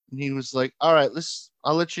And he was like, all right,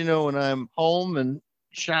 I'll let you know when I'm home and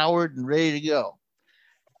showered and ready to go.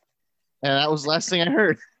 And that was the last thing I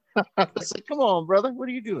heard. I was like, come on, brother, what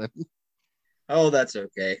are you doing? Oh, that's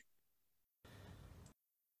okay.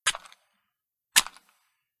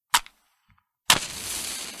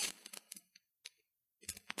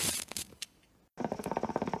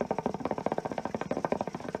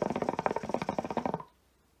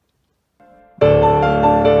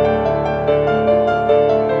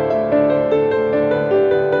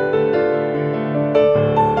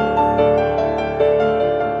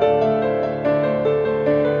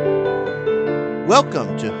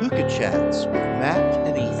 Welcome to Hookah Chats with Matt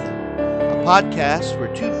and Ethan, a podcast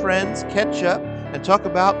where two friends catch up and talk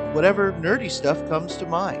about whatever nerdy stuff comes to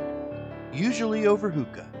mind, usually over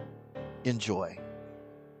hookah. Enjoy.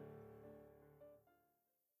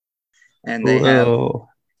 And they have Whoa.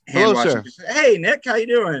 hand Hello, washing. sir. Hey, Nick, how you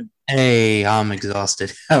doing? Hey, I'm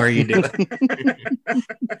exhausted. How are you doing?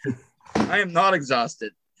 I am not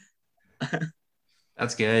exhausted.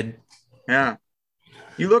 That's good. Yeah,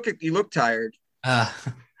 you look tired.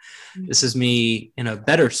 This is me in a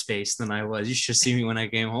better space than I was. You should see me when I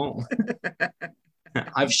came home.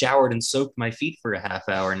 I've showered and soaked my feet for a half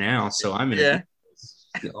hour now, so I'm in a good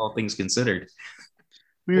place, all things considered.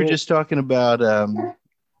 We were just talking about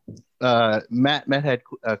Matt had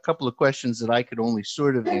a couple of questions that I could only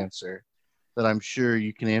sort of answer that I'm sure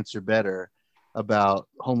you can answer better about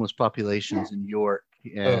homeless populations in York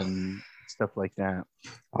and stuff like that.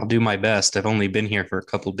 I'll do my best. I've only been here for a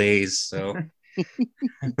couple days, so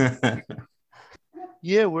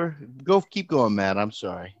Yeah, keep going, Matt. I'm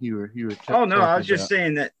sorry. You were Oh no, I was just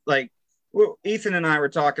saying that, like, well, Ethan and I were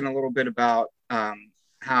talking a little bit about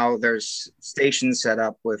how there's stations set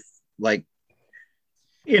up with, like,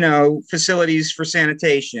 facilities for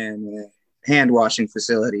sanitation, hand washing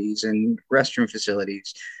facilities, and restroom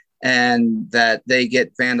facilities, and that they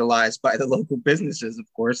get vandalized by the local businesses, of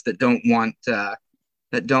course, that don't want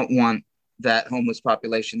that homeless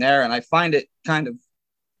population there. And I find it kind of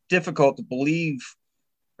difficult to believe,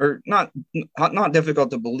 or not difficult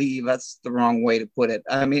to believe. That's the wrong way to put it.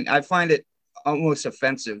 I mean, I find it almost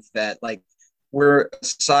offensive that, like, we're a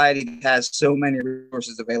society that has so many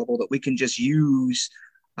resources available that we can just use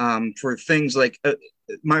for things like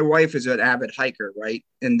my wife is an avid hiker, right?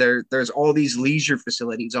 And there's all these leisure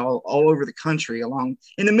facilities all over the country, along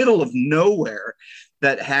in the middle of nowhere,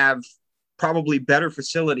 that have probably better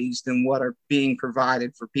facilities than what are being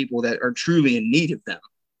provided for people that are truly in need of them.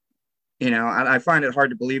 And I find it hard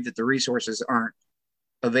to believe that the resources aren't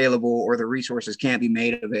available, or the resources can't be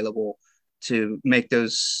made available to make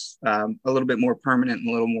those a little bit more permanent and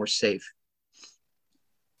a little more safe.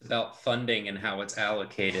 About funding and how it's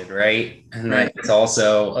allocated, right? And Right. then it's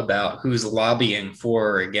also about who's lobbying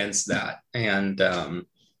for or against that. And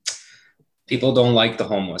people don't like the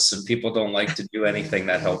homeless, and people don't like to do anything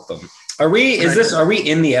that help them. Are we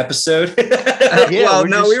in the episode?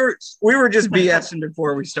 We were just BSing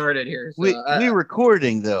before we started here. So, we're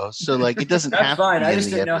recording though, so like it doesn't that's have fine. to be I just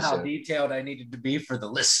didn't know episode. how detailed I needed to be for the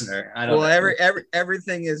listener. I don't know.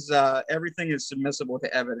 Everything is submissible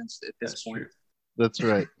to evidence at this point. True. That's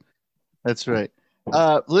right. That's right.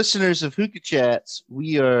 Listeners of Hookah Chats,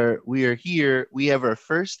 we are here. We have our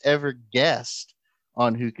first ever guest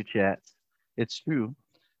on Hookah Chats. It's true.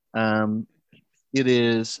 It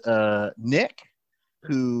is Nick,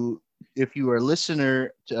 who, if you are a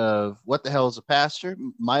listener of What the Hell is a Pastor,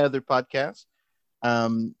 my other podcast,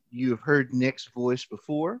 you have heard Nick's voice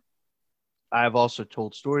before. I've also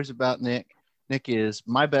told stories about Nick. Nick is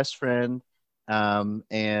my best friend. And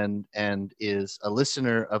is a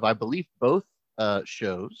listener of, I believe, both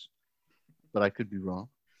shows, but I could be wrong.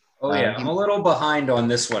 Oh yeah, I'm a little behind on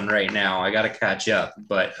this one right now. I got to catch up,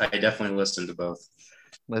 but I definitely listened to both.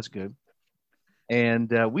 That's good.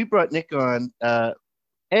 And we brought Nick on.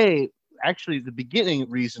 Actually, the beginning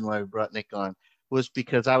reason why we brought Nick on was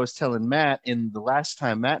because I was telling Matt in the last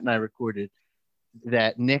time Matt and I recorded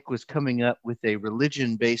that Nick was coming up with a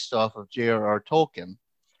religion based off of J.R.R. Tolkien.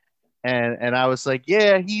 And I was like,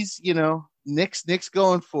 yeah, he's, Nick's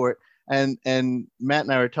going for it. And Matt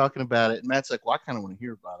and I were talking about it. And Matt's like, well, I kind of want to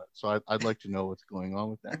hear about it. So I'd like to know what's going on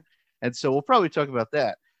with that. And so we'll probably talk about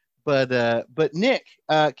that. But Nick,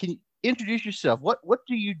 can you introduce yourself? What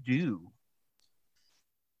do you do?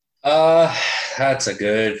 That's a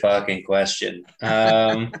good fucking question.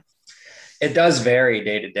 It does vary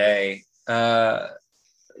day to day.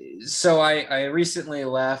 So I recently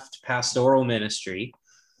left pastoral ministry.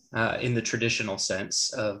 In the traditional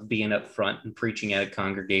sense of being up front and preaching at a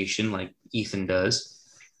congregation like Ethan does.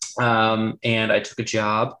 And I took a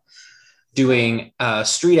job doing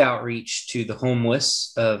street outreach to the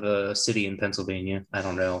homeless of a city in Pennsylvania. I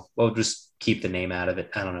don't know. We'll just keep the name out of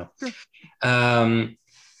it. I don't know. Sure.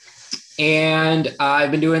 And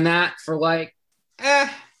I've been doing that for like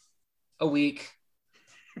a week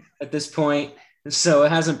at this point. So it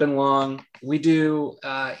hasn't been long. We do,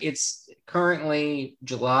 it's currently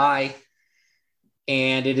July,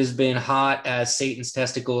 and it has been hot as Satan's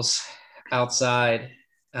testicles outside.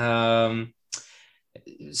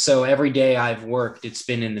 So every day I've worked, it's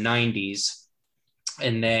been in the 90s.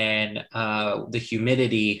 And then the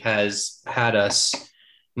humidity has had us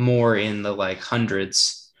more in the like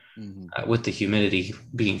hundreds with the humidity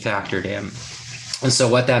being factored in. And so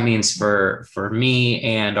what that means for me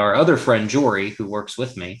and our other friend, Jory, who works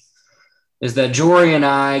with me, is that Jory and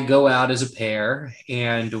I go out as a pair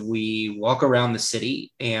and we walk around the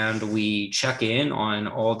city and we check in on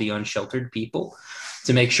all the unsheltered people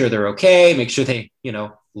to make sure they're okay, make sure they,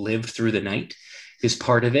 lived through the night is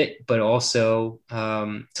part of it, but also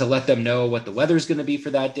to let them know what the weather's going to be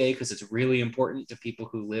for that day, because it's really important to people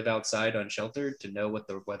who live outside unsheltered to know what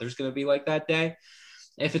the weather's going to be like that day.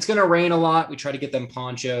 If it's going to rain a lot, we try to get them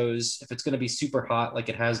ponchos. If it's going to be super hot, like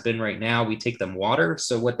it has been right now, we take them water.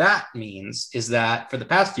 So what that means is that for the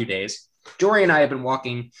past few days, Jory and I have been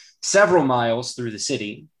walking several miles through the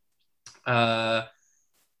city,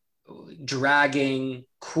 dragging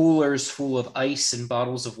coolers full of ice and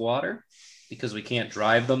bottles of water, because we can't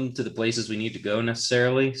drive them to the places we need to go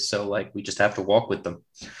necessarily. So like we just have to walk with them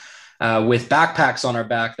with backpacks on our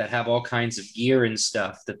back that have all kinds of gear and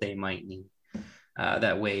stuff that they might need.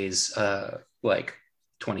 That weighs like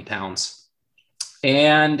 20 pounds.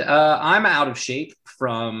 And I'm out of shape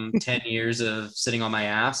from 10 years of sitting on my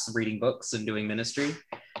ass, reading books and doing ministry.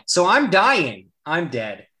 So I'm dying. I'm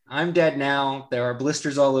dead. I'm dead now. There are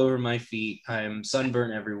blisters all over my feet. I'm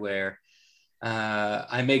sunburned everywhere.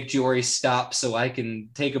 I make Jory stop so I can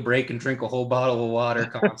take a break and drink a whole bottle of water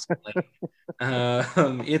constantly.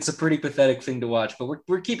 It's a pretty pathetic thing to watch, but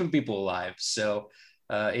we're keeping people alive. So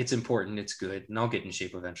it's important. It's good. And I'll get in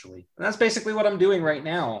shape eventually. And that's basically what I'm doing right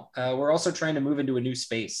now. We're also trying to move into a new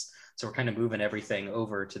space. So we're kind of moving everything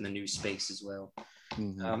over to the new space as well.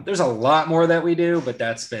 Mm-hmm. There's a lot more that we do, but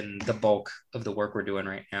that's been the bulk of the work we're doing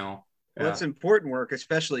right now. Well, it's important work,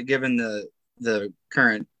 especially given the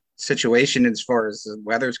current situation as far as the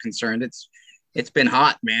weather's concerned. It's been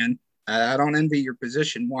hot, man. I don't envy your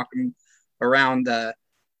position walking around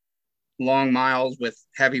long miles with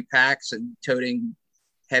heavy packs and toting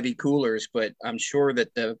heavy coolers, but I'm sure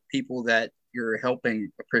that the people that you're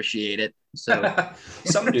helping appreciate it. So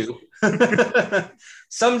some do.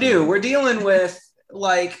 Some do. We're dealing with,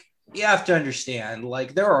 like, you have to understand,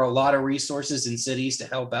 like, there are a lot of resources in cities to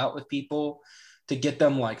help out with people, to get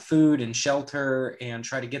them like food and shelter and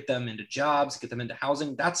try to get them into jobs, get them into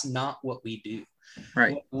housing. That's not what we do.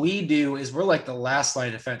 Right. What we do is we're like the last line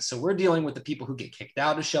of defense. So we're dealing with the people who get kicked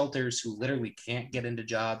out of shelters, who literally can't get into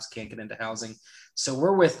jobs, can't get into housing. So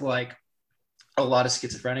we're with like a lot of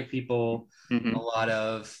schizophrenic people, a lot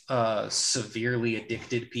of severely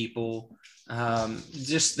addicted people.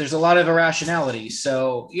 Just there's a lot of irrationality.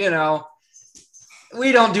 So,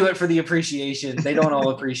 we don't do it for the appreciation. They don't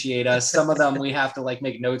all appreciate us. Some of them we have to like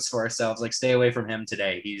make notes for ourselves, like stay away from him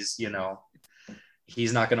today. He's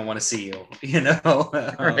not going to want to see you,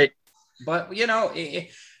 Right. But,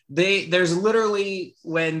 there's literally,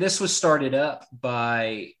 when this was started up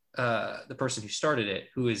by the person who started it,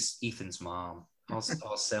 who is Ethan's mom, I'll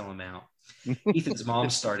sell him out. Ethan's mom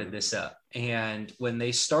started this up. And when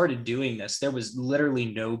they started doing this, there was literally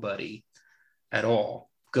nobody at all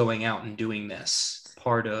going out and doing this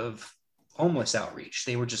part of homeless outreach.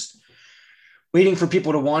 They were just waiting for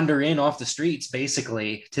people to wander in off the streets,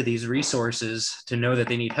 basically, to these resources to know that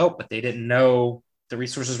they need help, but they didn't know the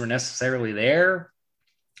resources were necessarily there.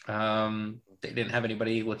 They didn't have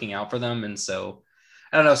anybody looking out for them. And so,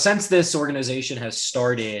 I don't know, since this organization has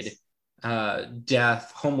started,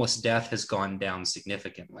 homeless death has gone down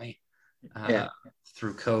significantly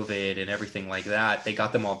through COVID and everything like that. They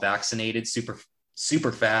got them all vaccinated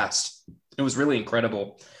super fast. It was really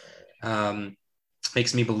incredible.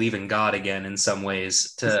 Makes me believe in God again in some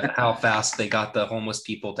ways, to how fast they got the homeless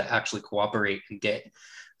people to actually cooperate and get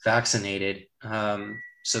vaccinated.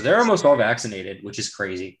 So they're almost all vaccinated, which is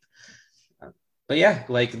crazy. But yeah,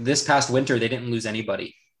 like this past winter, they didn't lose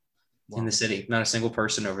anybody in the city, not a single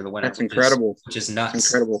person over the winter. That's incredible. Which is nuts.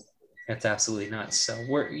 That's incredible. That's absolutely nuts. So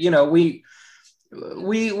we're, we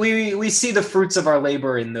see the fruits of our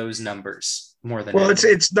labor in those numbers more than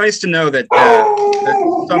anything. It's nice to know that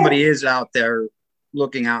somebody is out there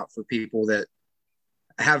looking out for people that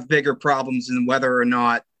have bigger problems than whether or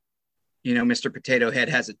not Mr. Potato Head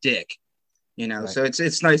has a dick. You know, Right. so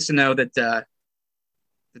it's nice to know that that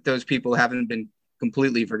those people haven't been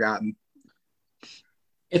completely forgotten.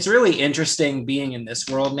 It's really interesting being in this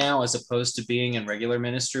world now as opposed to being in regular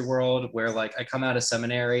ministry world, where like I come out of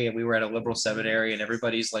seminary and we were at a liberal seminary and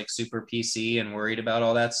everybody's like super PC and worried about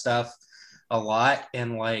all that stuff a lot.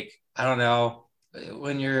 And like, I don't know,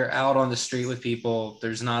 when you're out on the street with people,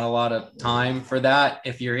 there's not a lot of time for that.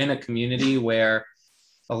 If you're in a community where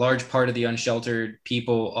a large part of the unsheltered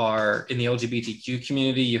people are in the LGBTQ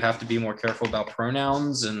community, you have to be more careful about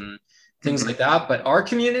pronouns and things like that. But our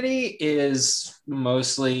community is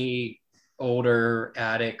mostly older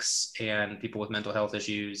addicts and people with mental health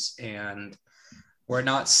issues. And we're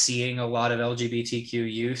not seeing a lot of LGBTQ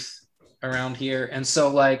youth around here. And so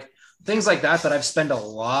like things like that I've spent a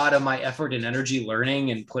lot of my effort and energy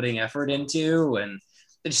learning and putting effort into, and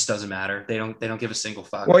it just doesn't matter. They don't give a single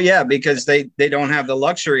fuck. Well, yeah, because they don't have the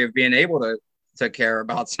luxury of being able to care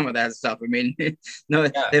about some of that stuff. I mean, no,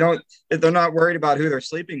 yeah. They're not worried about who they're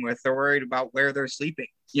sleeping with. They're worried about where they're sleeping,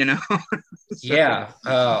 you know? So, yeah.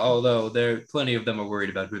 Although plenty of them are worried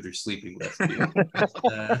about who they're sleeping with.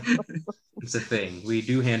 It's a thing. We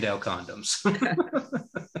do hand out condoms.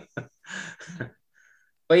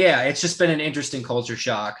 But yeah, it's just been an interesting culture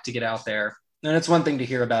shock to get out there. And it's one thing to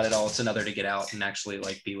hear about it all. It's another to get out and actually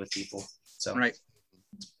like be with people. So right.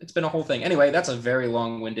 It's been a whole thing. Anyway, that's a very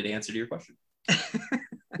long-winded answer to your question.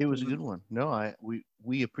 It was a good one. No,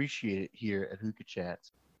 we appreciate it here at Hookah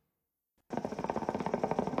Chats.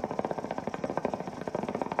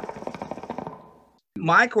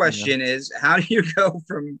 My question is, how do you go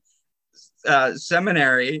from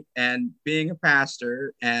seminary and being a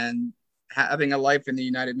pastor and having a life in the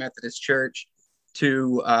United Methodist Church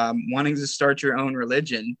to wanting to start your own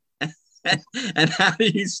religion? And how do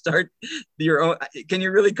you start your own? Can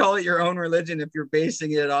you really call it your own religion if you're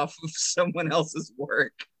basing it off of someone else's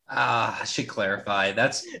work? I should clarify.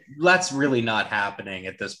 That's really not happening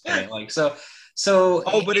at this point. Like so.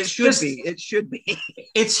 Oh, but it should be. It should be.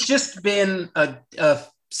 It's just been a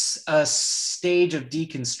stage of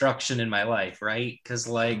deconstruction in my life, right? Because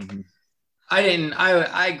like. Mm-hmm.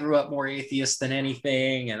 I grew up more atheist than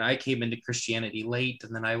anything, and I came into Christianity late.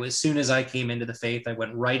 And then as soon as I came into the faith, I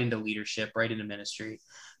went right into leadership, right into ministry.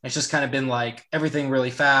 It's just kind of been like everything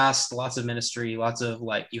really fast, lots of ministry, lots of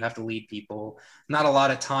like, you have to lead people, not a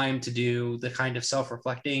lot of time to do the kind of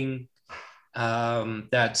self-reflecting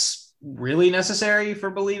that's really necessary for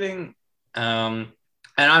believing. And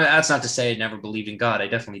that's not to say I never believed in God. I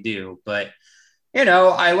definitely do, but you know,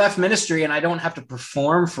 I left ministry and I don't have to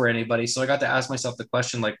perform for anybody. So I got to ask myself the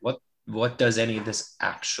question, like, what does any of this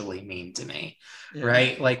actually mean to me? Yeah.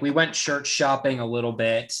 Right? Like we went church shopping a little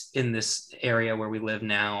bit in this area where we live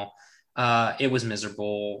now. It was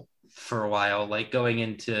miserable for a while. Like going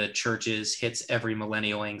into churches hits every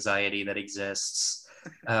millennial anxiety that exists.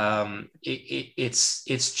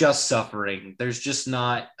 It's just suffering. There's just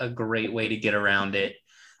not a great way to get around it.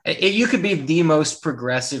 You could be the most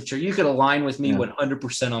progressive church. You could align with me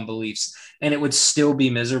 100% on beliefs and it would still be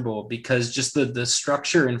miserable because just the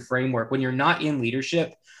structure and framework, when you're not in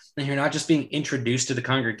leadership and you're not just being introduced to the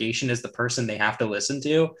congregation as the person they have to listen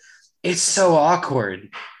to, it's so awkward.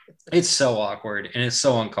 It's so awkward and it's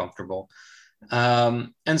so uncomfortable.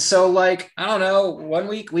 And so like, I don't know, one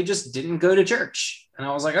week we just didn't go to church and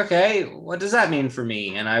I was like, okay, what does that mean for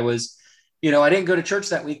me? And I was, you know, I didn't go to church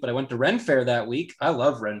that week, but I went to Ren Fair that week. I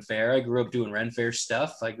love Ren Fair. I grew up doing Ren Fair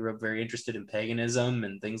stuff. I grew up very interested in paganism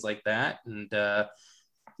and things like that. And,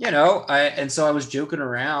 you know, so I was joking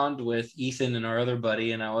around with Ethan and our other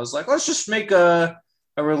buddy, and I was like, let's just make a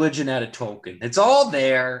religion out of Tolkien. It's all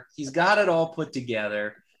there. He's got it all put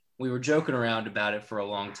together. We were joking around about it for a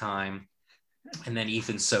long time. And then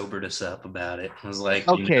Ethan sobered us up about it. I was like,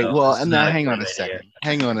 okay, you know, well, and now hang on a second.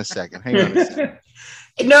 Hang on a second.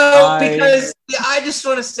 No, because I just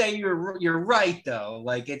want to say you're right though.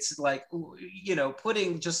 Like it's like, you know,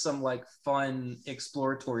 putting just some like fun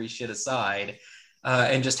exploratory shit aside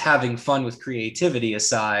and just having fun with creativity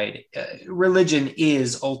aside, religion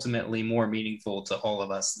is ultimately more meaningful to all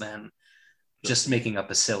of us than just making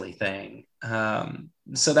up a silly thing.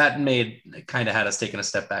 So that kind of had us taking a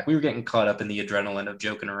step back. We were getting caught up in the adrenaline of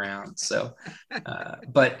joking around. So,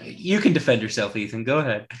 but you can defend yourself, Ethan. Go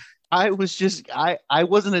ahead. I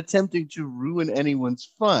wasn't attempting to ruin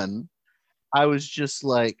anyone's fun. I was just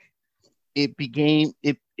like, it became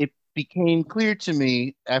clear to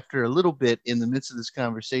me after a little bit in the midst of this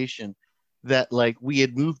conversation that like we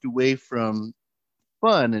had moved away from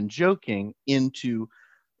fun and joking into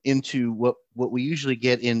what we usually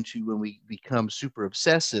get into when we become super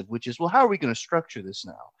obsessive, which is, well, how are we going to structure this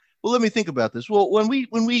now? well, let me think about this. Well, when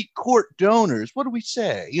we court donors, what do we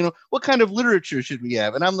say? You know, what kind of literature should we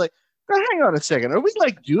have? And I'm like, hang on a second. Are we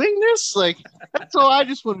like doing this? Like, that's all I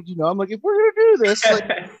just wanted to know. I'm like, if we're gonna do this,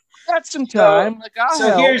 like, got some time. Like, so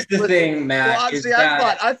help, here's the thing, Matt. Well, honestly,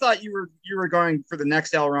 I thought you were going for the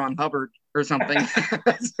next L. Ron Hubbard or something.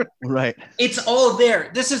 Right. It's all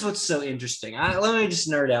there. This is what's so interesting. Let me just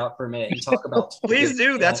nerd out for a minute and talk about. Please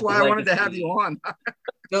do. That's why I wanted to have you on.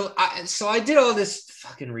 No, so I did all this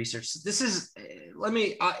fucking research. This is,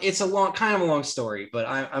 it's a long story, but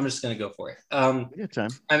I'm just gonna go for it. Good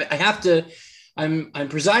time. I have to. I'm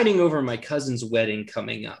presiding over my cousin's wedding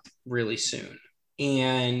coming up really soon,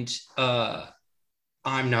 and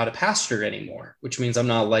I'm not a pastor anymore, which means I'm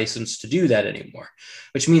not licensed to do that anymore,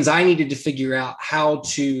 which means I needed to figure out how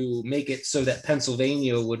to make it so that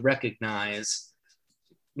Pennsylvania would recognize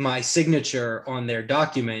my signature on their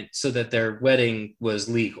document so that their wedding was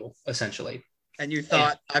legal, essentially. And you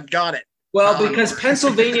thought, I've got it. Well, because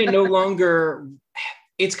Pennsylvania no longer,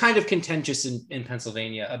 it's kind of contentious in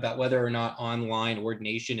Pennsylvania about whether or not online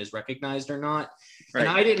ordination is recognized or not. Right. And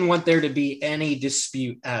I didn't want there to be any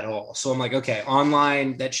dispute at all. So I'm like, okay,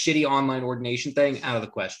 online, that shitty online ordination thing, out of the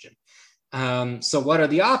question. So what are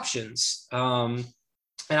the options?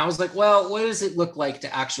 And I was like, well, what does it look like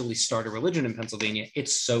to actually start a religion in Pennsylvania?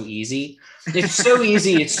 It's so easy. It's so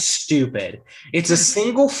easy. It's stupid. It's a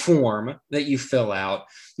single form that you fill out.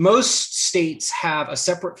 Most states have a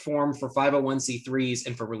separate form for 501c3s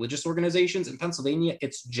and for religious organizations. In Pennsylvania,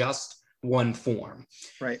 it's just one form.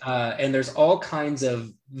 Right. And there's all kinds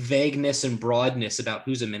of vagueness and broadness about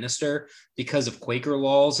who's a minister because of Quaker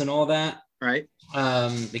laws and all that. Right.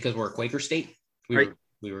 Because we're a Quaker state. We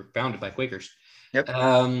were founded by Quakers. Yep.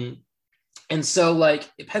 And so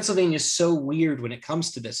like Pennsylvania is so weird when it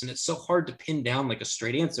comes to this, and it's so hard to pin down like a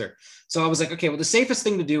straight answer. So I was like, okay, well, the safest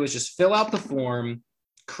thing to do is just fill out the form,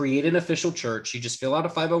 create an official church. You just fill out a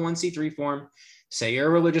 501c3 form, say you're a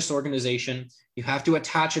religious organization. You have to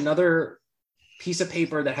attach another piece of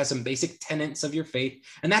paper that has some basic tenets of your faith,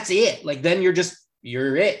 and that's it. Like then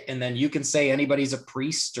you're it. And then you can say anybody's a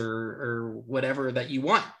priest or whatever that you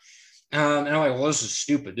want. And I'm like, well, this is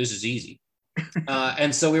stupid. This is easy.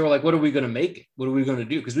 And so we were like, what are we going to make it? What are we going to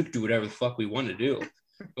do? Because we could do whatever the fuck we want to do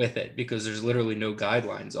with it because there's literally no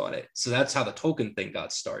guidelines on it. So that's how the token thing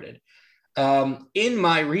got started. In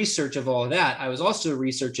my research of all of that, I was also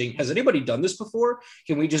researching, has anybody done this before?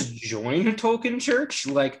 Can we just join a token church?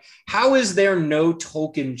 Like, how is there no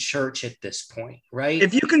token church at this point, right?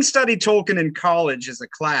 If you can study Tolkien in college as a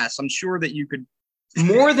class, I'm sure that you could.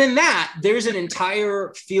 More than that, there's an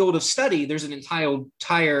entire field of study. There's an entire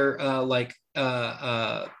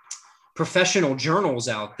professional journals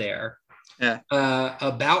out there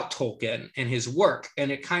about Tolkien and his work. And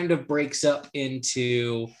it kind of breaks up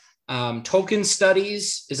into Tolkien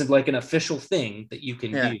studies is like an official thing that you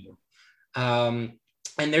can do. And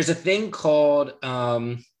there's a thing called,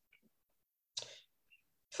 I'm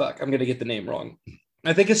going to get the name wrong.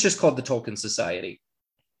 I think it's just called the Tolkien Society.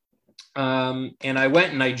 And I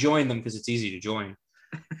went and I joined them because it's easy to join.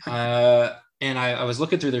 And I was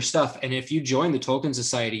looking through their stuff. And if you join the Tolkien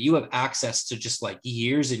Society, you have access to just like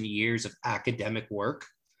years and years of academic work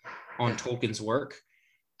on Tolkien's work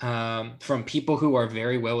from people who are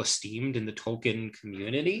very well esteemed in the Tolkien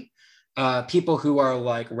community, people who are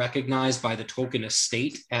like recognized by the Tolkien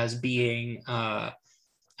estate as being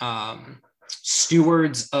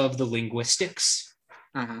stewards of the linguistics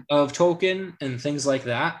of Tolkien and things like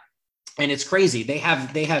that. And it's crazy. They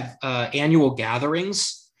have annual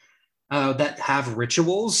gatherings that have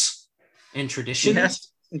rituals and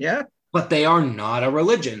traditions. Yeah. But they are not a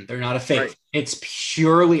religion. They're not a faith. Right. It's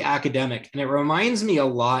purely academic. And it reminds me a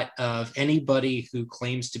lot of anybody who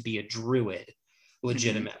claims to be a druid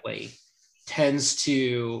legitimately tends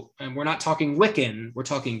to, and we're not talking Wiccan, we're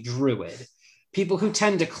talking druid. People who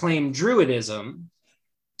tend to claim druidism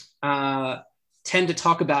tend to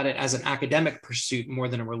talk about it as an academic pursuit more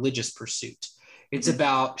than a religious pursuit. It's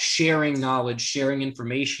about sharing knowledge, sharing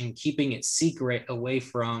information, keeping it secret away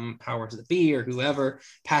from powers that be or whoever,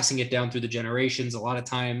 passing it down through the generations. A lot of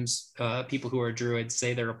times people who are druids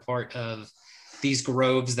say they're a part of these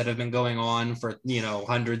groves that have been going on for,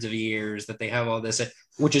 hundreds of years, that they have all this,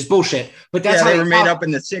 which is bullshit. But that's how they were made up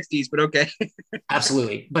in the 60s, but okay.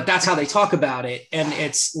 Absolutely. But that's how they talk about it. And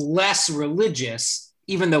it's less religious,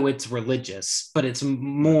 even though it's religious, but it's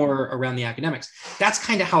more around the academics. That's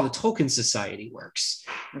kind of how the Tolkien Society works,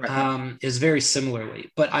 is very similarly.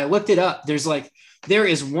 But I looked it up. There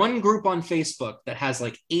is one group on Facebook that has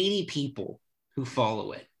like 80 people who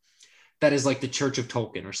follow it. that is like the Church of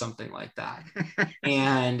Tolkien or something like that.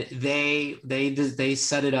 And they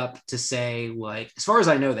set it up to say, like, as far as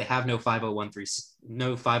I know, they have no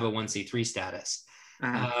 501c3 status.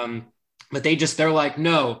 But they're like,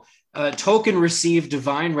 no, Tolkien received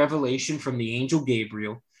divine revelation from the angel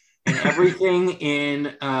Gabriel, and everything in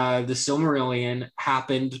the Silmarillion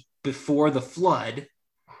happened before the flood.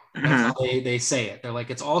 That's how they say it. They're like,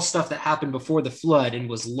 it's all stuff that happened before the flood and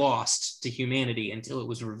was lost to humanity until it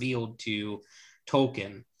was revealed to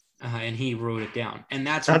Tolkien, and he wrote it down. And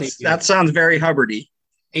that sounds very Hubbardy.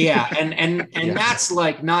 Yeah, and that's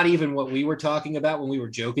like not even what we were talking about when we were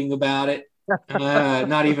joking about it.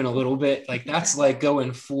 Not even a little bit. Like, that's like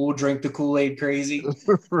going full drink the Kool-Aid crazy.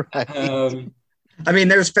 Right. I mean,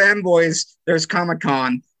 there's fanboys, there's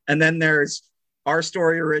Comic-Con, and then there's our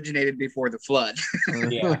story originated before the flood.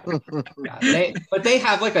 Yeah. But they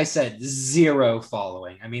have, like I said, zero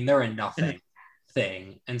following. I mean, they're a nothing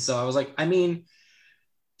thing. And so I was like, I mean,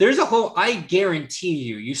 there's I guarantee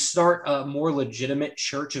you start a more legitimate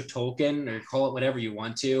Church of Tolkien, or call it whatever you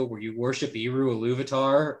want to, where you worship Eru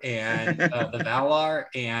Iluvatar and the Valar,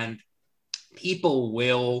 and people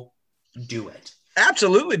will do it.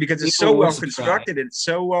 Absolutely, because it's so well constructed. It's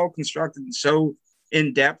so well constructed and so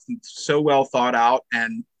in depth and so well thought out.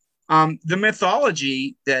 And the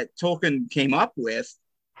mythology that Tolkien came up with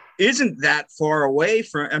isn't that far away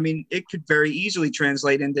from, I mean, it could very easily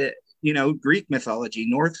translate into, Greek mythology,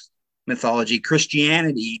 Norse mythology,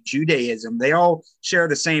 Christianity, Judaism. They all share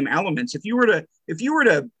the same elements. If you were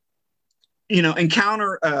to,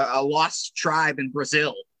 encounter a lost tribe in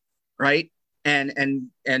Brazil, right, and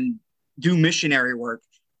do missionary work,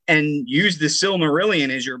 and use the Silmarillion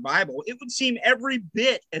as your Bible, it would seem every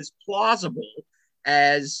bit as plausible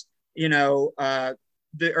as, the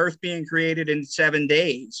earth being created in 7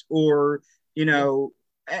 days, or,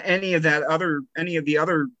 any of the other,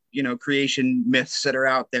 creation myths that are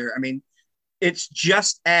out there. I mean, it's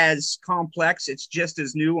just as complex. It's just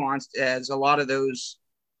as nuanced as a lot of those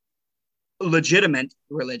legitimate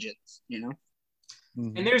religions,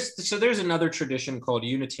 And there's another tradition called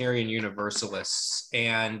Unitarian Universalists,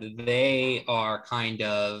 and they are kind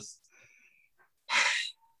of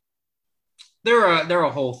they're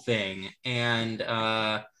a whole thing. And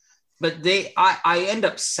but I end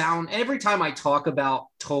up every time I talk about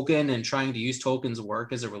Tolkien and trying to use Tolkien's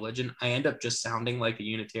work as a religion, I end up just sounding like a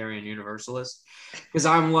Unitarian Universalist, because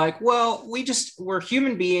I'm like, well, we're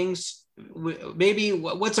human beings. Maybe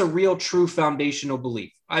what's a real true foundational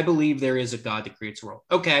belief? I believe there is a God that creates the world.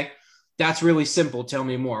 Okay, that's really simple. Tell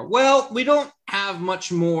me more. Well, we don't have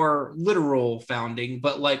much more literal founding,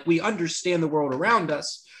 but like, we understand the world around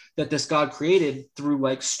us that this God created through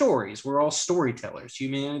like stories. We're all storytellers.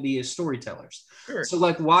 Humanity is storytellers. Sure. So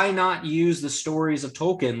like, why not use the stories of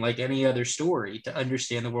Tolkien like any other story to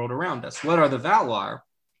understand the world around us? What are the Valar,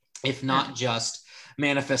 if not just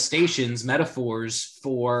manifestations, metaphors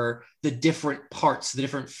for the different parts, the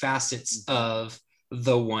different facets of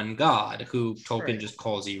the one God, who Tolkien just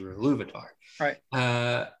calls Eru Iluvatar. Right.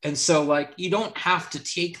 And so like, you don't have to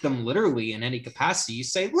take them literally in any capacity. You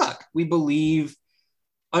say, look, we believe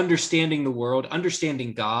understanding the world,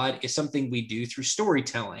 understanding God is something we do through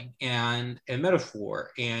storytelling and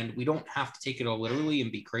metaphor, and we don't have to take it all literally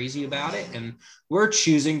and be crazy about it. And we're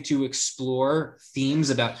choosing to explore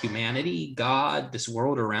themes about humanity, God, this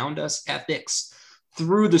world around us, ethics,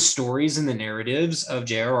 through the stories and the narratives of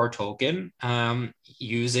J.R.R. Tolkien,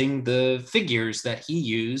 using the figures that he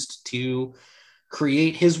used to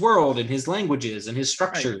create his world and his languages and his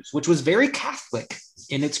structures, which was very Catholic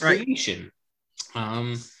in its creation.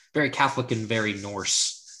 Very Catholic and very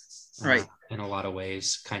Norse, in a lot of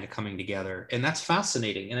ways, kind of coming together. And that's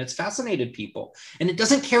fascinating. And it's fascinated people. And it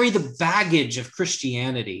doesn't carry the baggage of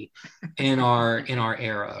Christianity in our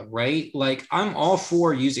era, right? Like, I'm all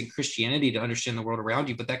for using Christianity to understand the world around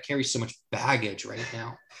you, but that carries so much baggage right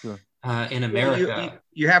now. Sure. In America.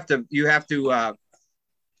 You have to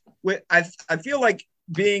I feel like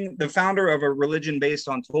being the founder of a religion based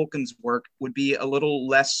on Tolkien's work would be a little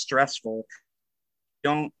less stressful.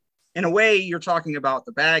 In a way, you're talking about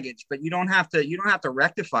the baggage, but you don't have to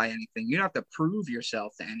rectify anything. You don't have to prove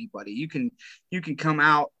yourself to anybody. You can come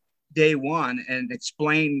out day one and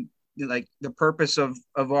explain, like, the purpose of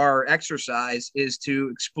our exercise is to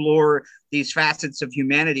explore these facets of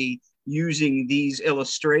humanity using these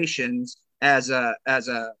illustrations as a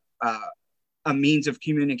means of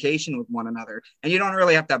communication with one another. And you don't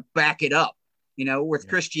really have to back it up. With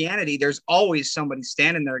Christianity, there's always somebody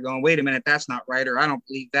standing there going, wait a minute, that's not right, or I don't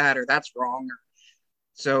believe that, or that's wrong.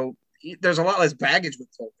 So there's a lot less baggage with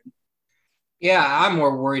Tolkien. Yeah, I'm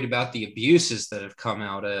more worried about the abuses that have come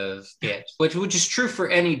out of it, which is true for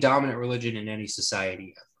any dominant religion in any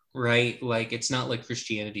society, right? Like, it's not like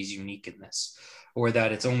Christianity is unique in this, or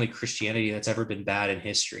that it's only Christianity that's ever been bad in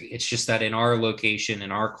history. It's just that in our location,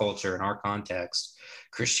 in our culture, in our context,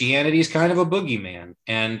 Christianity is kind of a boogeyman.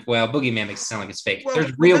 And well, boogeyman makes it sound like it's fake. Well,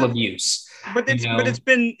 There's real abuse. But it's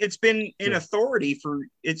been in Sure. authority for,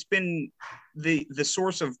 it's been the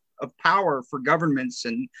source of power for governments,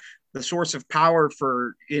 and the source of power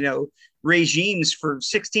for, regimes for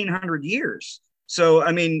 1600 years. So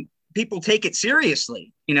I mean, people take it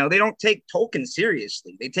seriously. They don't take Tolkien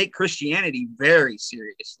seriously. They take Christianity very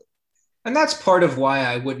seriously. And that's part of why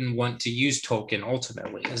I wouldn't want to use Tolkien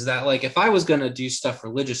ultimately, is that, like, if I was going to do stuff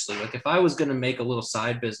religiously, like if I was going to make a little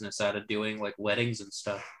side business out of doing like weddings and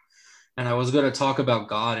stuff, and I was going to talk about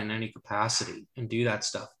God in any capacity and do that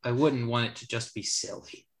stuff, I wouldn't want it to just be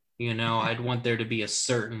silly. I'd want there to be a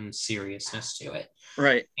certain seriousness to it.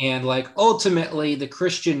 Right. And like, ultimately, the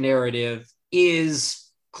Christian narrative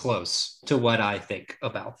is close to what I think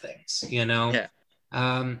about things, Yeah.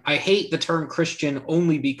 I hate the term Christian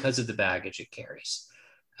only because of the baggage it carries.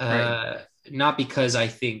 Right. Not because I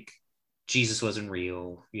think Jesus wasn't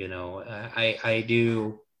real. I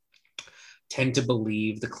do tend to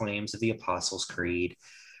believe the claims of the Apostles' Creed.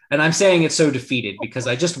 And I'm saying it's so defeated because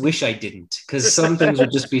I just wish I didn't, because some things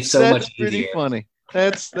would just be so That's much pretty easier. funny.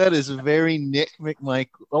 That is a very Nick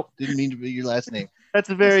McMichael. Oh, didn't mean to be your last name. That's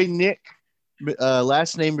a very Nick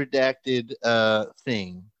last name redacted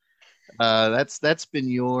thing. That's been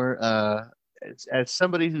your as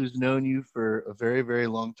somebody who's known you for a very, very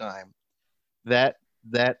long time. That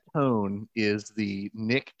tone is the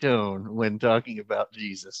Nick tone when talking about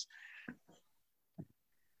Jesus.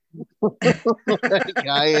 Like,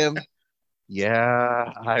 I am.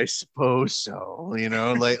 Yeah, I suppose so. I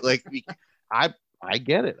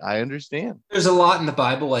get it. I understand. There's a lot in the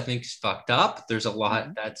Bible I think is fucked up. There's a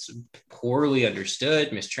lot that's poorly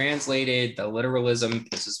understood, mistranslated. The literalism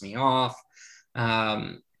pisses me off.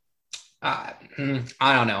 I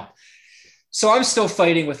don't know. So I'm still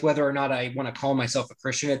fighting with whether or not I want to call myself a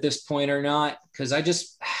Christian at this point or not, because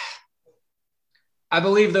I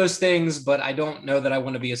believe those things, but I don't know that I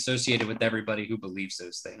want to be associated with everybody who believes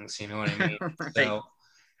those things. You know what I mean? Right. So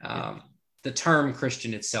the term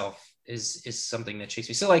Christian itself is something that shakes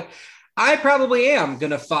me. So like, I probably am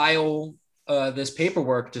going to file this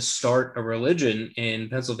paperwork to start a religion in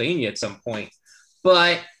Pennsylvania at some point,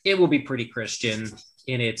 but it will be pretty Christian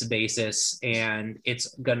in its basis. And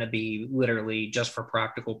it's going to be literally just for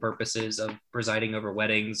practical purposes of presiding over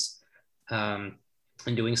weddings and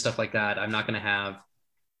doing stuff like that. I'm not going to have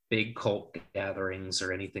big cult gatherings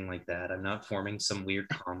or anything like that. I'm not forming some weird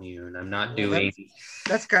commune. I'm not doing.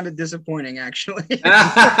 That's kind of disappointing, actually.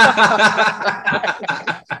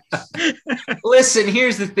 Listen,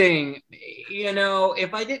 here's the thing.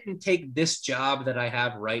 If I didn't take this job that I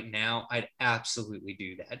have right now, I'd absolutely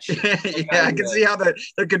do that shit. Yeah, I can see how there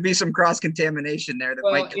could be some cross-contamination there that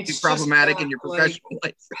might be problematic in your professional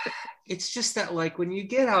life. It's just that, like, when you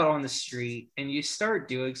get out on the street and you start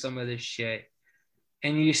doing some of this shit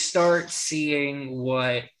and you start seeing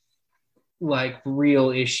what, like, real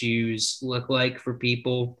issues look like for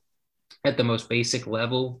people at the most basic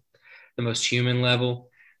level, the most human level,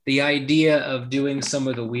 the idea of doing some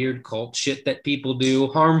of the weird cult shit that people do,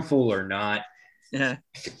 harmful or not,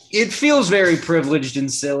 it feels very privileged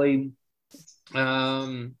and silly.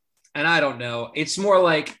 And I don't know. It's more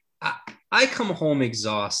like I come home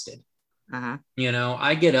exhausted.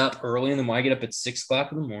 I get up early in the morning. I get up at 6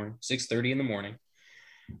 o'clock in the morning, 6:30 in the morning.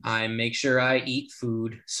 I make sure I eat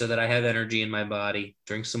food so that I have energy in my body,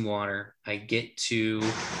 drink some water. I get to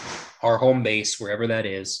our home base, wherever that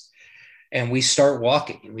is, and we start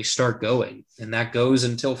walking and we start going. And that goes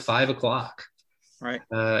until 5 o'clock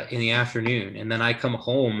in the afternoon. And then I come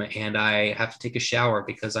home and I have to take a shower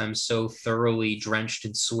because I'm so thoroughly drenched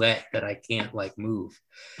in sweat that I can't like move.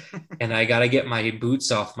 And I got to get my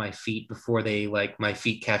boots off my feet before they my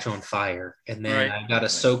feet catch on fire. And then I got to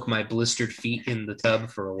soak my blistered feet in the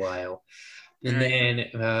tub for a while. And then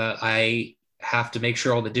I have to make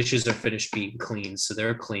sure all the dishes are finished being cleaned. So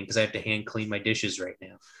they're clean because I have to hand clean my dishes right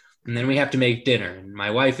now. And then we have to make dinner. And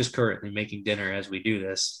my wife is currently making dinner as we do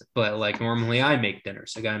this. But like normally I make dinner.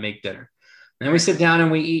 So I got to make dinner. And then we sit down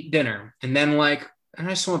and we eat dinner. And then I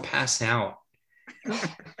just want to pass out.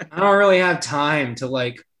 I don't really have time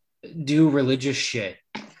to do religious shit,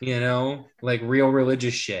 like real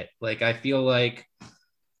religious shit. Like I feel like.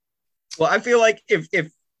 Well, I feel like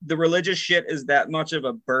if the religious shit is that much of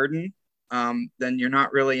a burden, then you're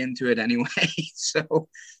not really into it anyway. So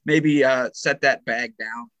maybe set that bag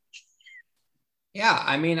down. Yeah,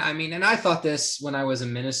 and I thought this when I was a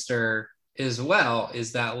minister as well,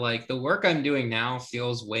 is that like the work I'm doing now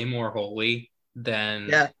feels way more holy than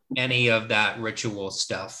Yeah. any of that ritual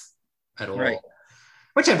stuff at all. Right.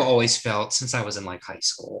 Which I've always felt since I was in like high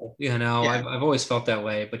school. Yeah. I've always felt that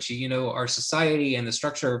way. But our society and the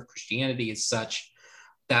structure of Christianity is such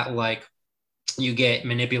that like you get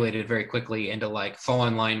manipulated very quickly into like fall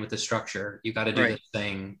in line with the structure. You got to do Right. this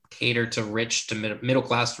thing, cater to rich to middle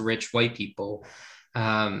class to rich white people,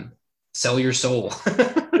 sell your soul.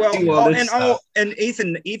 And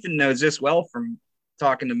Ethan knows this well from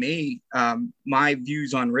talking to me. My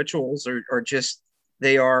views on rituals are just,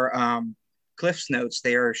 they are Cliff's notes.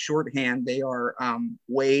 They are shorthand. They are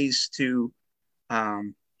ways to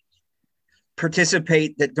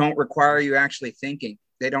participate that don't require you actually thinking.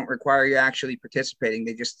 They don't require you actually participating.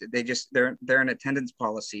 They're an attendance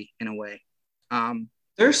policy in a way.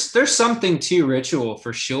 There's something to ritual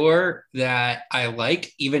for sure that I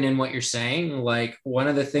like, even in what you're saying. Like one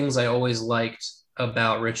of the things I always liked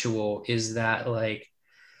about ritual is that like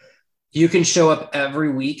you can show up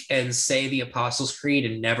every week and say the Apostles' Creed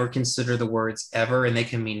and never consider the words ever, and they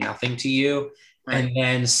can mean nothing to you. Right. And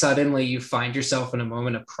then suddenly you find yourself in a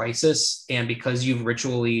moment of crisis. And because you've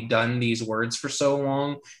ritually done these words for so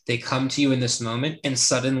long, they come to you in this moment and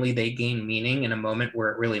suddenly they gain meaning in a moment where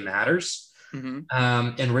it really matters. Mm-hmm.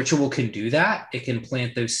 And ritual can do that. It can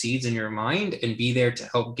plant those seeds in your mind and be there to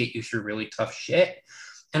help get you through really tough shit.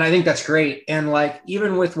 And I think that's great. And like,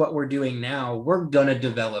 even with what we're doing now, we're going to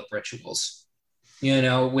develop rituals,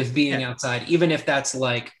 with being outside, even if that's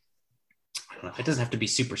like, I don't know, it doesn't have to be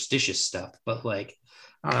superstitious stuff, but like,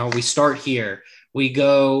 I don't know, we start here, we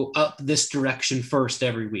go up this direction first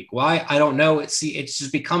every week. Why? I don't know. It's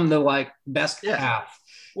just become the like best path.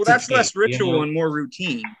 Well, that's less ritual and more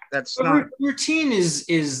routine. That's not routine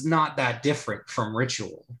is not that different from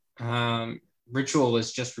ritual. Ritual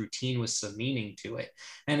is just routine with some meaning to it.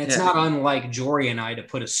 And it's not unlike Jory and I to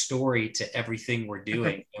put a story to everything we're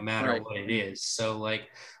doing, no matter what it is. So like,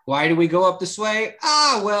 why do we go up this way?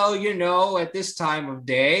 Well, at this time of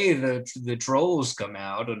day, the trolls come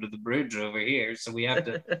out under the bridge over here. So we have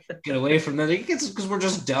to get away from them because we're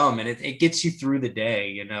just dumb, and it gets you through the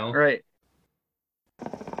day, Right.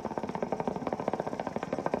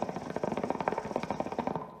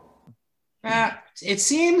 It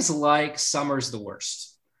seems like summer's the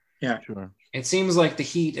worst. Yeah, sure. It seems like the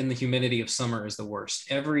heat and the humidity of summer is the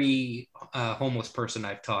worst. Every homeless person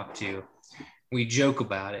I've talked to, we joke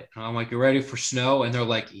about it. I'm like, "You ready for snow?" And they're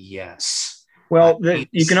like, "Yes." Well,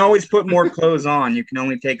 you can always put more clothes on. You can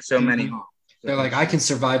only take so many off. They're like, "I can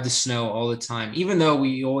survive the snow all the time," even though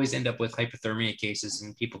we always end up with hypothermia cases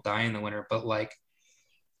and people die in the winter. But like,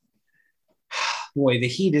 boy, the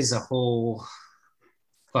heat is a whole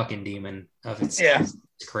fucking demon of its. Yeah.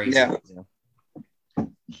 It's crazy.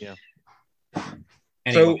 Yeah.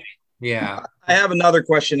 Anyway, I have another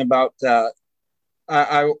question about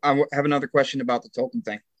I have another question about the Tolkien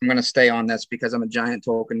thing. I'm going to stay on this because I'm a giant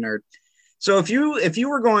Tolkien nerd. So if you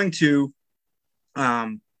were going to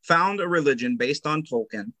found a religion based on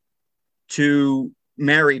Tolkien to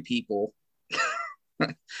marry people,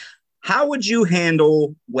 how would you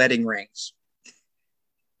handle wedding rings?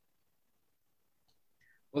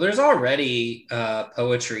 Well, there's already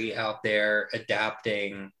poetry out there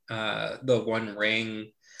adapting the One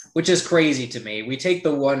Ring, which is crazy to me. We take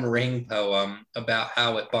the One Ring poem about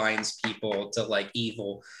how it binds people to like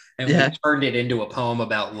evil, and we turned it into a poem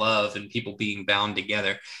about love and people being bound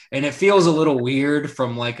together. And it feels a little weird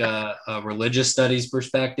from like a religious studies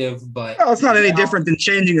perspective, but it's not any different than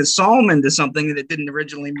changing a psalm into something that it didn't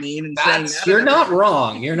originally mean. And saying that you're not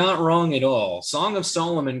wrong. You're not wrong at all. Song of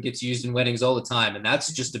Solomon gets used in weddings all the time, and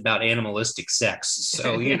that's just about animalistic sex.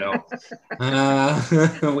 So which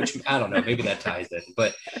I don't know, maybe that ties in,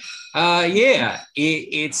 but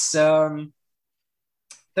it's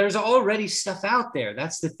there's already stuff out there.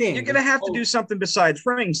 That's the thing. You're gonna have to do something besides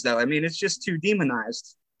rings, though. I mean, it's just too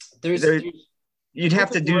demonized. You'd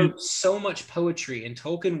have to do so much poetry, and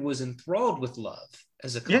Tolkien was enthralled with love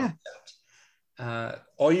as a concept.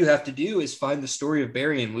 All you have to do is find the story of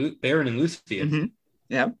Beren and Luthien,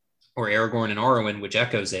 or Aragorn and Arwen, which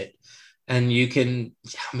echoes it, and you can.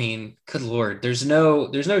 I mean, good Lord, there's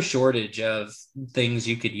no shortage of things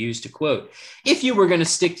you could use to quote if you were going to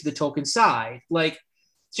stick to the Tolkien side, like.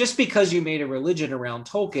 Just because you made a religion around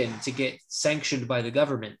Tolkien to get sanctioned by the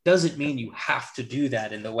government doesn't mean you have to do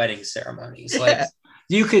that in the wedding ceremonies. Like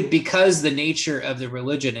you could, because the nature of the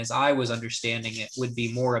religion, as I was understanding it, would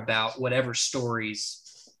be more about whatever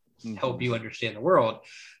stories help you understand the world.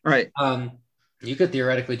 Right. You could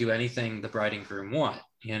theoretically do anything the bride and groom want.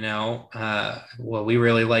 You know, well, we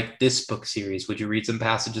really like this book series. Would you read some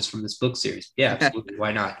passages from this book series? Yeah, absolutely.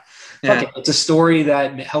 Why not? Yeah. Fuck it. It's a story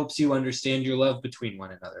that helps you understand your love between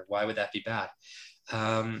one another. Why would that be bad?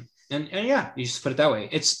 And yeah, you just put it that way. I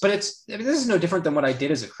mean, this is no different than what I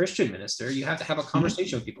did as a Christian minister. You have to have a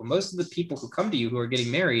conversation with people. Most of the people who come to you who are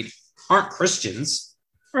getting married aren't Christians.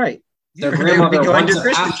 Right. Their grandmother wants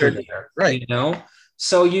a pastor there, right? You know,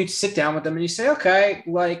 so you sit down with them and you say, okay,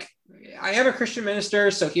 like, I have a Christian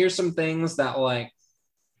minister, so here's some things that like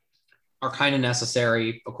are kind of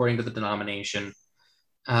necessary according to the denomination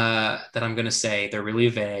that I'm going to say. They're really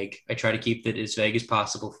vague. I try to keep it as vague as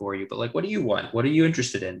possible for you. But like, what do you want? What are you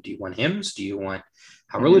interested in? Do you want hymns? Do you want?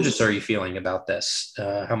 How religious are you feeling about this?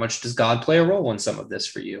 How much does God play a role in some of this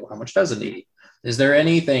for you? How much doesn't he? Is there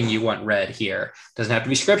anything you want read here? Doesn't have to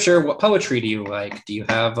be scripture. What poetry do you like? Do you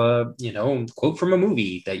have a, quote from a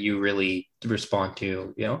movie that you really respond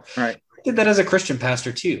to? Right. I did that as a Christian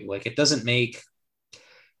pastor too. Like, it's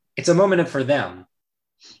a moment for them,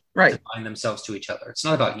 right, to find themselves to each other. It's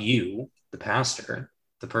not about you, the pastor,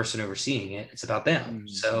 the person overseeing it. It's about them.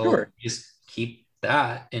 So just keep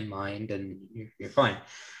that in mind, and you're fine.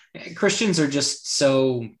 Christians are just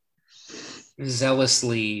so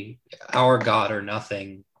zealously our God or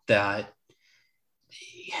nothing that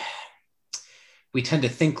we tend to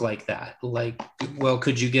think like that. Like, well,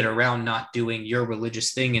 could you get around not doing your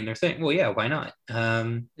religious thing in their thing? Well, yeah, why not?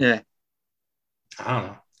 Yeah. I don't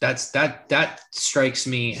know. That strikes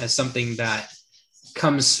me as something that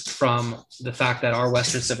comes from the fact that our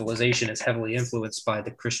Western civilization is heavily influenced by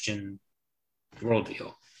the Christian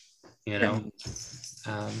worldview,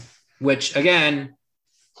 which again,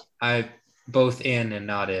 I both in and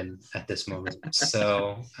not in at this moment.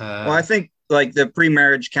 So, well, I think like the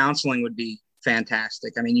pre-marriage counseling would be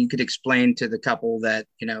fantastic. I mean, you could explain to the couple that,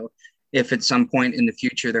 if at some point in the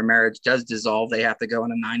future their marriage does dissolve, they have to go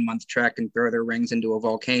on a 9-month trek and throw their rings into a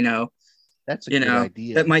volcano. That's a good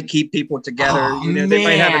idea. That might keep people together. They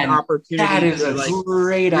might have an opportunity. That is a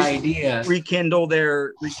great idea. Rekindle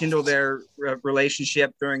their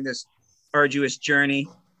relationship during this arduous journey,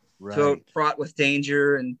 so fraught with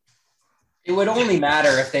danger. And it would only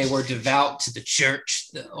matter if they were devout to the church,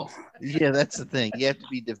 though. Yeah, that's the thing. You have to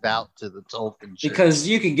be devout to the Tolkien church. Because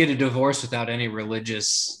you can get a divorce without any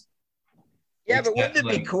religious. Yeah, but wouldn't it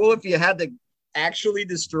be cool if you had to actually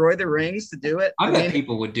destroy the rings to do it? I bet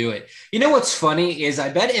people would do it. You know what's funny is I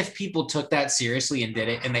bet if people took that seriously and did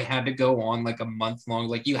it, and they had to go on like a month long,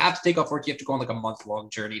 like you have to take off work, you have to go on like a month long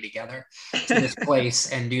journey together to this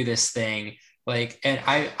place and do this thing. Like, and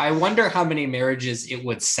I wonder how many marriages it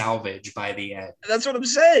would salvage by the end. That's what I'm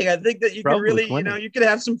saying. I think that you could really, you could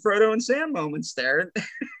have some Frodo and Sam moments there.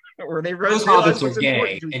 Where they those hobbits are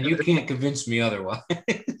gay, and you can't convince me otherwise.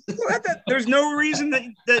 Well, there's no reason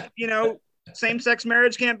that same-sex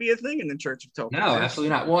marriage can't be a thing in the Church of Tolkien. No,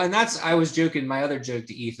 absolutely not. Well, and I was joking. My other joke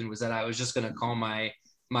to Ethan was that I was just going to call my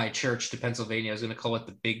church to Pennsylvania. I was going to call it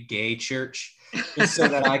the Big Gay Church, just so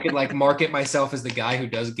that I could like market myself as the guy who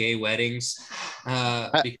does gay weddings.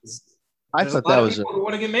 Because I thought that was people who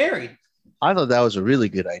want to get married. I thought that was a really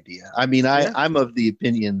good idea. I mean, I'm of the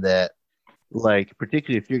opinion that, like,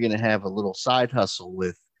 particularly if you're going to have a little side hustle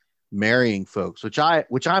with marrying folks, which I'm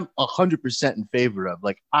 100% in favor of.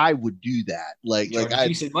 Like, I would do that. Like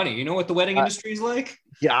decent money. You know what the wedding industry is like?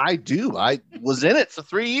 Yeah, I do. I was in it for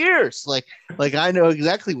 3 years. Like I know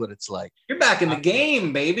exactly what it's like. You're back in the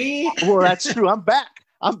game, baby. Well, that's true. I'm back,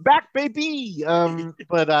 baby.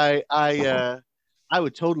 But I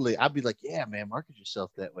would totally. I'd be like, yeah, man, market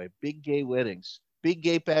yourself that way. Big gay weddings, big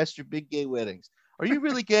gay pastor, big gay weddings. Are you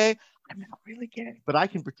really gay? I'm not really gay, but I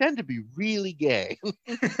can pretend to be really gay.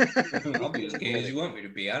 I'll be as gay as you want me to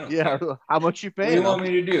be. I don't care. How much you pay? What do you want me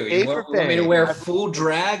to do? You want me to wear full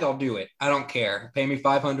drag? I'll do it. I don't care. Pay me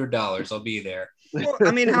 $500. I'll be there. Well,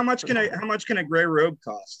 I mean, how much can a gray robe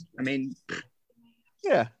cost? I mean,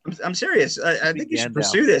 yeah, I'm serious. I think you should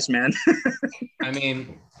pursue this, man. I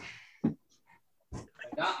mean, I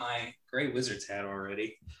got my gray wizard's hat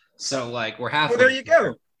already, so like we're halfway. Well, there you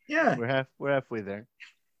go. Yeah, we're halfway there.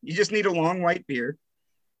 You just need a long white beard.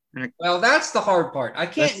 Well, that's the hard part. I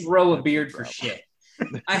can't grow a beard for shit.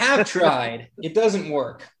 I have tried. It doesn't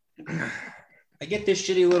work. I get this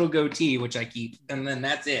shitty little goatee, which I keep, and then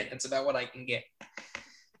that's it. That's about what I can get.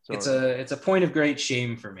 Sorry. It's a point of great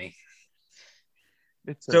shame for me.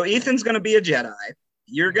 So Ethan's going to be a Jedi.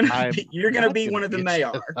 You're gonna be one of the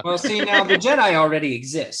Maiar. Well, see, now the Jedi already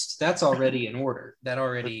exist. That's already in order. That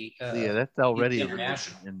already that's already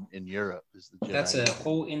international in Europe. Is the Jedi? That's a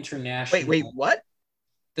whole international. Wait, what?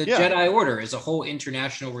 The Jedi Order is a whole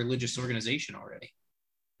international religious organization already.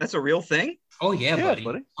 That's a real thing? Oh, yeah, buddy.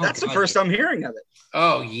 Oh, that's the first I'm hearing of it.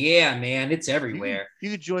 Oh, yeah, man. It's everywhere.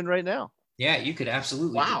 You could join right now. Yeah, you could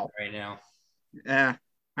absolutely join right now. Yeah.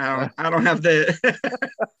 I don't have the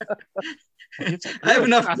I have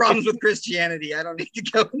enough problems with Christianity. I don't need to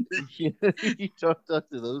go into you talk to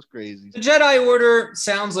those crazies. The Jedi Order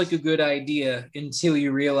sounds like a good idea until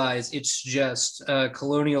you realize it's just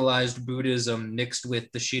colonialized Buddhism mixed with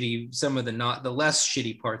some of the less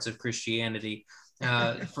shitty parts of Christianity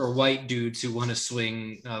for white dudes who want to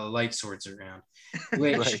swing light swords around.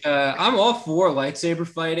 Which I'm all for lightsaber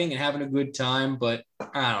fighting and having a good time, but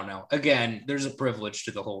I don't know. Again, there's a privilege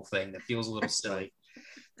to the whole thing that feels a little silly.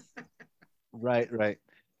 Right.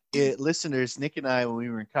 Listeners, Nick and I, when we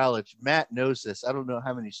were in college, Matt knows this. I don't know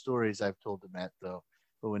how many stories I've told to Matt, though.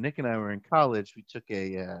 But when Nick and I were in college, we took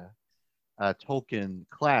a Tolkien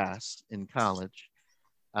class in college.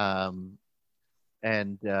 And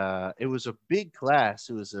it was a big class.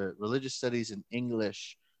 It was a religious studies and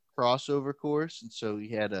English crossover course. And so we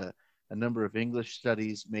had a number of English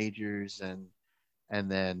studies majors and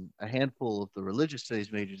then a handful of the religious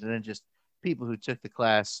studies majors, and then just people who took the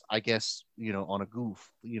class, I guess, on a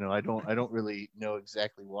goof. I don't really know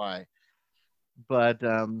exactly why, but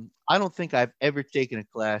I don't think I've ever taken a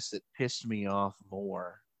class that pissed me off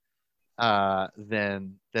more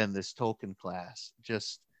than this Tolkien class.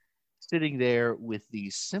 Just sitting there with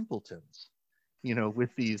these simpletons,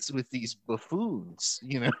 with these buffoons,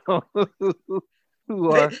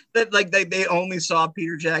 who are they only saw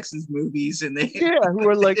Peter Jackson's movies and who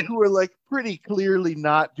are like pretty clearly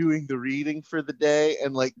not doing the reading for the day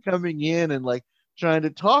and like coming in and like trying to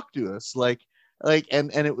talk to us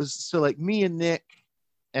and it was so like me and Nick,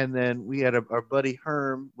 and then we had our buddy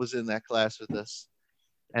Herm was in that class with us,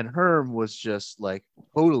 and Herm was just like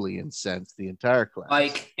totally incensed the entire class.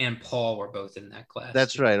 Mike and Paul were both in that class.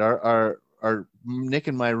 That's right. Our Nick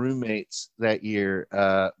and my roommates that year,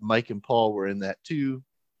 Mike and Paul were in that too.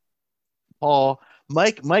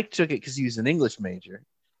 Mike took it because he was an English major,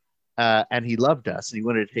 and he loved us and he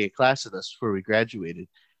wanted to take a class with us before we graduated.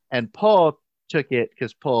 And Paul took it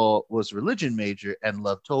because Paul was a religion major and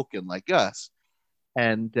loved Tolkien like us.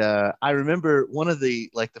 And I remember one of the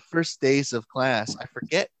first days of class, I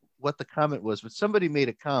forget what the comment was, but somebody made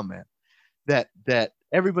a comment that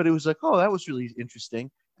everybody was like, "Oh, that was really interesting."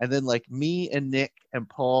 And then like me and Nick and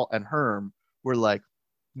Paul and Herm were like,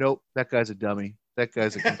 "Nope, that guy's a dummy. That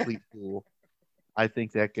guy's a complete fool. I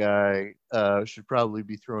think that guy should probably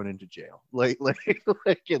be thrown into jail." And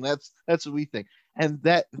that's what we think. And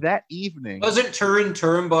that evening, wasn't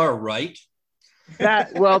Turin-Turinbar right?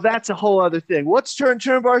 That's a whole other thing. What's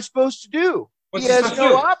Turin-Turinbar supposed to do? He has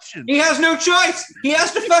no option. He has no choice. He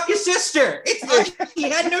has to fuck his sister. He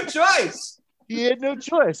had no choice. He had no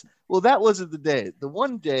choice. Well, that wasn't the day. The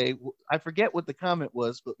one day, I forget what the comment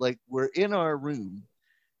was, but like we're in our room,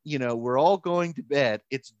 we're all going to bed.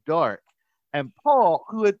 It's dark. And Paul,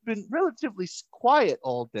 who had been relatively quiet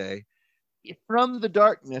all day, from the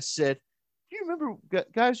darkness said, "Do you remember,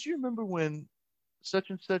 guys, do you remember when such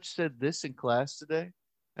and such said this in class today?"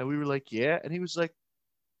 And we were like, "Yeah." And he was like,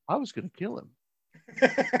 "I was going to kill him.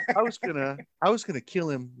 I was gonna kill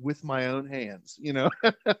him with my own hands."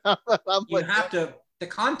 The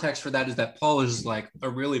context for that is that Paul is like a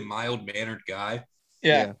really mild-mannered guy.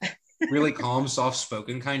 Yeah. Really calm,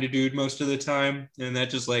 soft-spoken kind of dude most of the time. And that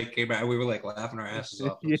just like came out. We were like laughing our asses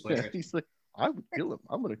off. He's like, "I would kill him.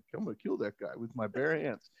 I'm gonna kill that guy with my bare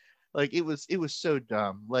hands." Like it was so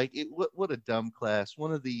dumb. Like what a dumb class.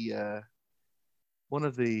 One of the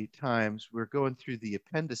times we're going through the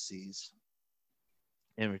appendices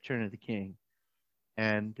in Return of the King,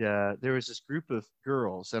 and there was this group of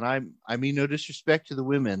girls, and I mean no disrespect to the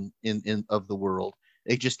women in of the world,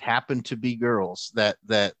 they just happened to be girls that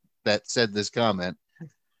said this comment. It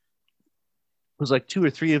was like 2 or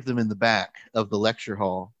 3 of them in the back of the lecture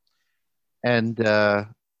hall, and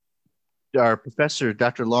our professor,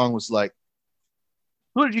 Dr. Long, was like,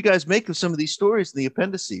 "What did you guys make of some of these stories in the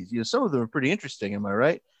appendices? Some of them are pretty interesting, am I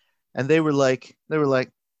right?" And they were like,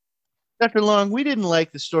 "Dr. Long, we didn't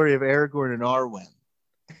like the story of Aragorn and Arwen."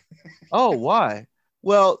 "Oh, why?"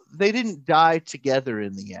 "Well, they didn't die together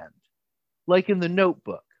in the end, like in the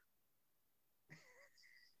Notebook."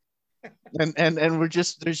 And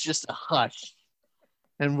there's just a hush,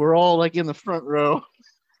 and we're all like in the front row,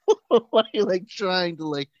 like trying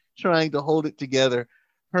to hold it together.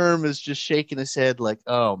 Herm is just shaking his head like,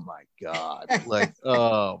 "Oh my God." Like,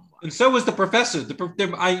 oh. And so was the professor.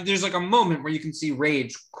 There's like a moment where you can see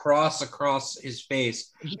rage cross across his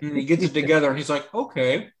face, and he gets it together, and he's like,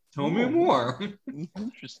 "Okay, tell me more."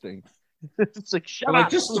 Interesting. It's like, shut like,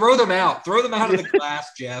 up. just throw them out. Throw them out of the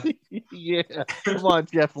class, Jeff. Yeah, come on,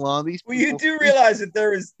 Jeff Long. These Well, people, you do realize that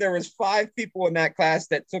there was 5 people in that class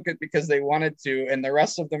that took it because they wanted to, and the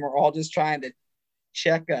rest of them are all just trying to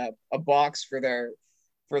check a box for their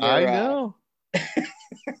I know.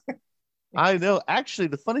 I know. Actually,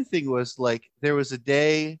 the funny thing was, like, there was a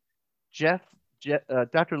day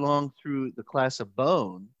Dr. Long threw the class a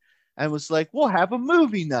bone and was like, we'll have a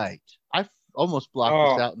movie night. I almost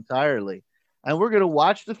blocked this out entirely. And we're going to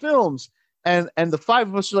watch the films. And the 5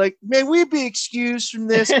 of us were like, may we be excused from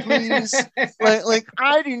this, please? like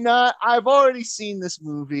I do not. I've already seen this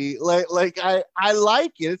movie. Like I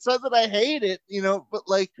like it. It's not that I hate it, but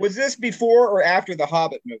like. Was this before or after the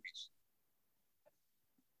Hobbit movies?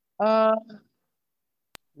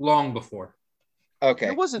 Long before. Okay.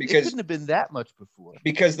 It couldn't have been that much before.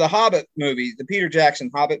 Because the Hobbit movies, the Peter Jackson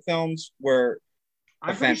Hobbit films were.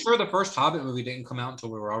 I'm pretty sure the first Hobbit movie didn't come out until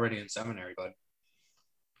we were already in seminary, bud.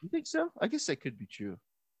 You think so? I guess that could be true.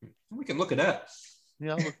 We can look it up.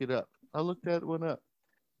 Yeah, I'll look it up. I'll look that one up.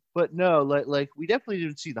 But no, like we definitely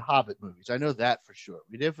didn't see the Hobbit movies. I know that for sure.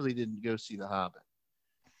 We definitely didn't go see the Hobbit.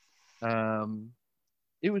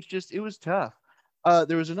 It was tough.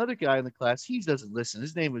 There was another guy in the class. He doesn't listen.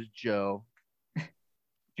 His name was Joe.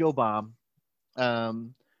 Joe Baum.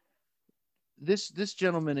 This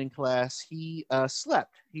gentleman in class, he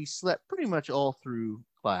slept. He slept pretty much all through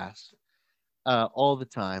class. All the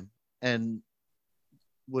time. And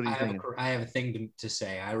what do you think? I have a thing to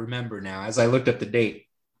say. I remember now, as I looked up the date,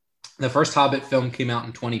 the first Hobbit film came out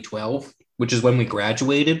in 2012, which is when we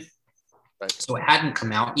graduated. Right. So it hadn't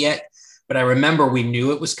come out yet, but I remember we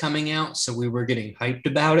knew it was coming out, so we were getting hyped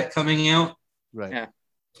about it coming out. Right. Yeah.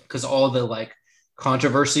 Because all the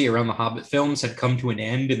controversy around the Hobbit films had come to an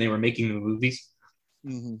end and they were making the movies.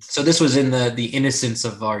 Mm-hmm. So this was in the innocence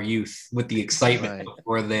of our youth with the excitement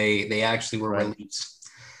before they actually were released.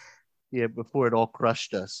 Yeah, before it all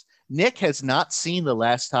crushed us. Nick has not seen the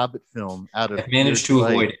last Hobbit film out of. I've managed to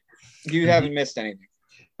avoid it. You haven't missed anything.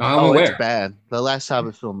 I'm aware. It's bad. The last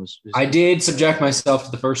Hobbit film is I did subject myself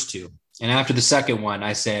to the first 2. And after the second one,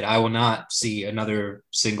 I said, I will not see another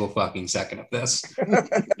single fucking second of this.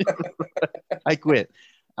 I quit.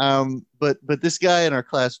 But this guy in our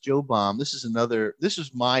class, Joe Baum, this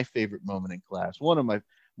is my favorite moment in class. One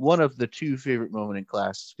of the 2 favorite moment in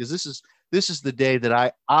class, because this is the day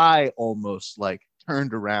that I almost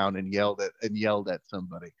turned around and yelled at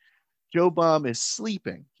somebody. Joe Baum is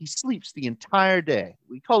sleeping. He sleeps the entire day.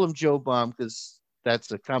 We call him Joe Baum because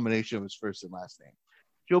that's a combination of his first and last name.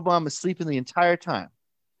 Joe Baum is sleeping the entire time.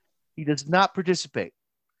 He does not participate.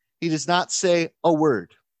 He does not say a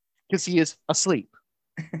word because he is asleep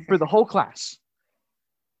for the whole class.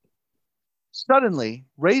 Suddenly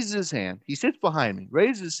raises his hand. He sits behind me,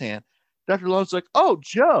 raises his hand. Dr. Long's like, oh,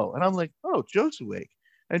 Joe. And I'm like, oh, Joe's awake.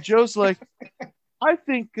 And Joe's like, I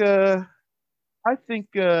think Tom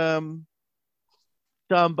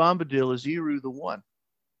Bombadil is Eru the One.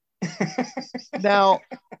 Now,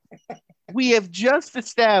 we have just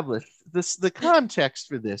established this. The context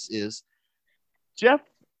for this is Jeff,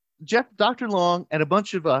 Dr. Long, and a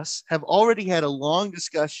bunch of us have already had a long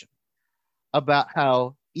discussion about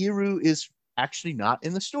how Eru is actually not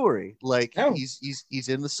in the story. He's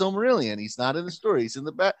in the Silmarillion. He's not in the story. He's in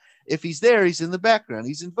the back. If he's there, he's in the background.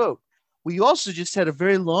 He's invoked. We also just had a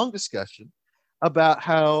very long discussion about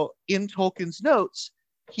how in Tolkien's notes,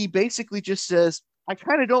 he basically just says, I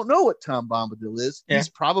kind of don't know what Tom Bombadil is. Yeah. He's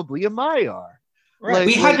probably a Maiar. Right.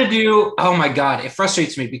 We had to do, oh my God, it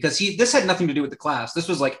frustrates me because this had nothing to do with the class. This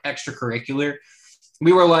was extracurricular.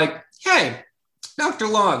 We were like, hey, Dr.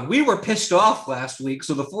 Long, we were pissed off last week.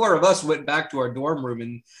 So the 4 of us went back to our dorm room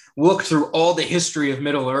and looked through all the History of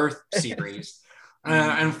Middle Earth series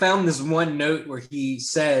and found this one note where he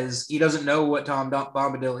says he doesn't know what Tom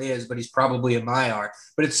Bombadil is, but he's probably a Maiar.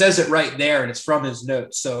 But it says it right there and it's from his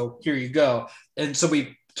notes. So here you go. And so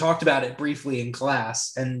we talked about it briefly in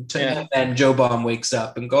class, and then Joe Baum wakes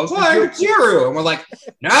up and goes, "Well, it's Eru," and we're like,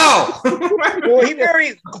 "No." Well,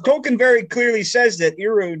 Tolkien very clearly says that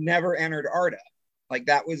Eru never entered Arda.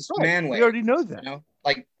 That was Manwë. We already know that.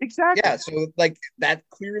 Exactly. Yeah. So that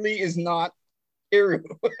clearly is not Eru.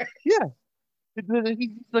 Yeah.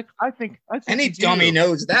 He's like, I think any dummy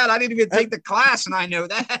knows that. I didn't even take the class, and I know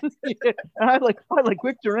that. Yeah. And I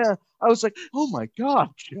whipped around. I was like, oh my God,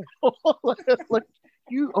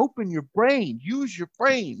 you open your brain, use your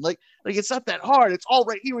brain. It's not that hard. It's all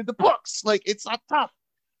right here in the books. It's not tough.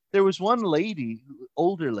 There was one lady,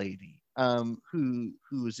 older lady, who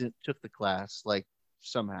took the class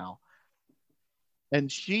somehow, and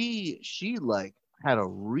she had a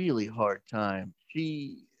really hard time.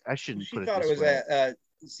 I shouldn't put it this way. She thought it was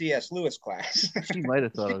C.S. Lewis class. She might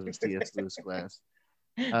have thought it was a C.S. Lewis class.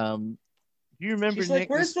 Do you remember? She's like, Nick,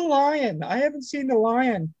 "Where's the lion? I haven't seen the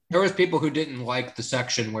lion." There was people who didn't like the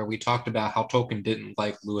section where we talked about how Tolkien didn't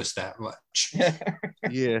like Lewis that much.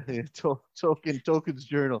 Yeah. Tolkien's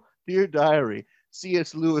journal. Dear diary,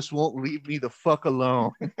 C.S. Lewis won't leave me the fuck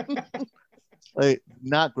alone. Like,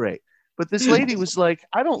 not great. But this lady was like,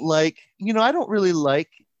 I don't really like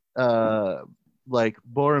Boromir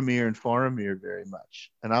and Faramir very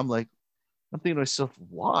much. And I'm thinking to myself,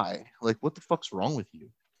 why? Like, what the fuck's wrong with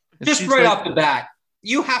you? And Just right off the bat,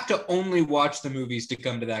 you have to only watch the movies to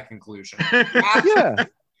come to that conclusion. Yeah.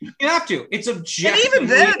 You have to. It's objectively. And even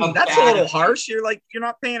then, that's a little harsh. You're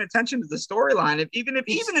not paying attention to the storyline. Even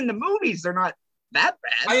in the movies, they're not that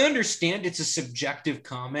bad. I understand it's a subjective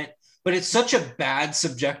comment, but it's such a bad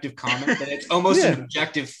subjective comment that it's almost an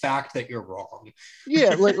objective fact that you're wrong.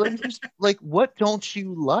 Yeah, like what don't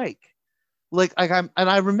you like?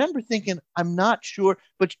 I remember thinking, I'm not sure,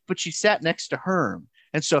 but she sat next to Herm,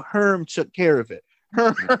 and so Herm took care of it.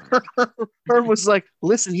 Herm was like,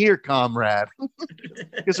 listen here, comrade,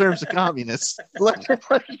 because Herm's a communist.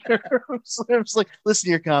 Herm's like, listen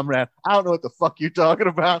here, comrade, I don't know what the fuck you're talking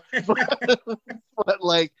about, but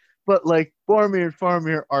Boromir and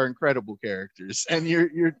Faramir are incredible characters, and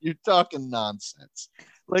you're talking nonsense.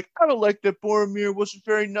 Like, I don't like that Boromir wasn't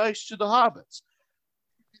very nice to the hobbits.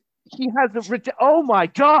 He has oh my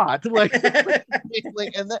god!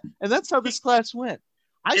 And that's how this class went.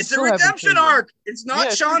 It's a redemption arc. It's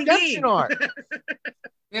not Sean Bean.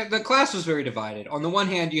 Yeah, the class was very divided. On the one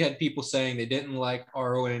hand, you had people saying they didn't like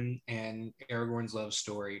Arwen and Aragorn's love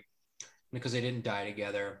story because they didn't die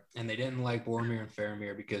together, and they didn't like Boromir and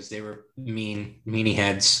Faramir because they were meanie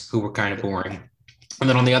heads who were kind of boring. And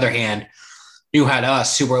then on the other hand, you had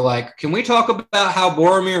us who were like, can we talk about how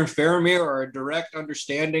Boromir and Faramir are a direct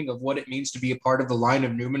understanding of what it means to be a part of the line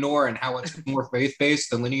of Numenor and how it's more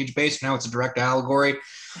faith-based than lineage-based and how it's a direct allegory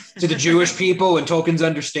to the Jewish people and Tolkien's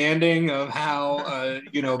understanding of how,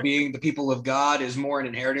 being the people of God is more an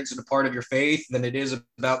inheritance and a part of your faith than it is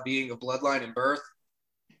about being a bloodline and birth.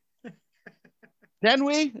 Can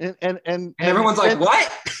we? And everyone's like, what?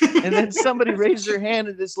 And then somebody raised their hand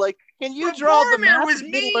and is like, can you draw the map of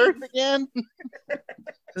Middle Earth again?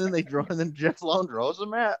 And then Jeff Long draws a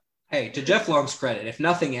map. Hey, to Jeff Long's credit, if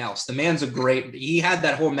nothing else, the man's he had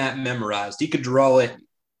that whole map memorized. He could draw it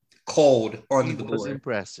cold on the board.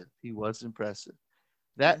 He was impressive.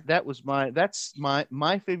 That's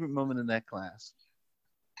my favorite moment in that class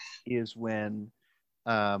is when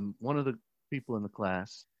one of the people in the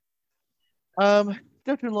class,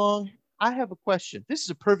 Dr. Long, I have a question. This is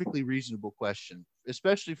a perfectly reasonable question,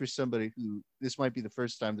 especially for somebody who this might be the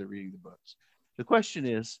first time they're reading the books. The question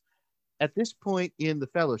is, at this point in the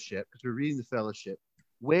fellowship, because we're reading the fellowship,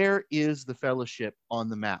 where is the fellowship on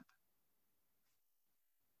the map?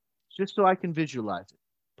 Just so I can visualize it.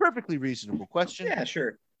 Perfectly reasonable question. Yeah,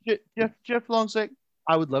 sure. Jeff Long's like,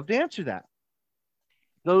 I would love to answer that.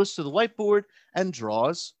 Goes to the whiteboard and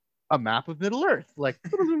draws a map of Middle Earth. Like,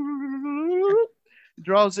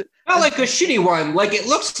 draws it. Not like a shitty one. Like, it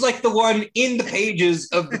looks like the one in the pages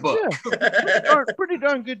of the book. Yeah, pretty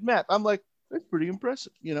darn good map. I'm like, that's pretty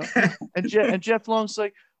impressive, And Jeff Long's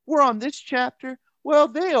like, we're on this chapter. Well,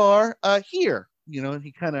 they are here, and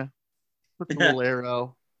he kind of puts a little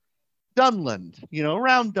arrow. Dunland,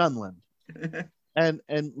 around Dunland. And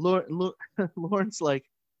Lauren's like,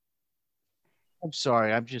 I'm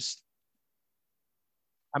sorry, I'm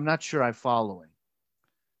not sure I'm following.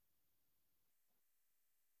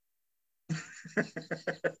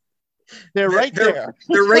 They're right there.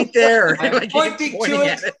 They're right there. I'm pointing to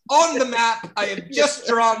it on the map I have just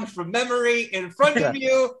drawn from memory in front of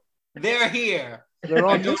you. They're here. They're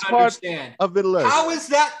on this part of Middle Earth. How is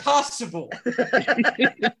that possible?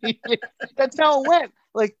 That's how it went.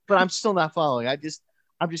 Like, but I'm still not following. I'm just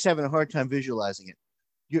having a hard time visualizing it.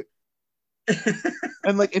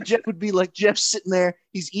 And Jeff would be like, Jeff's sitting there.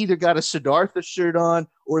 He's either got a Siddhartha shirt on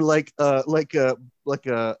or like a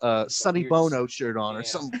Sonny Bono shirt on or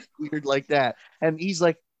something weird like that. And he's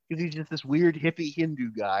like, he's just this weird hippie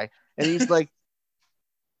Hindu guy. And he's like,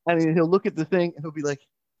 he'll look at the thing and he'll be like,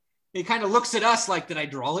 he kind of looks at us like, did I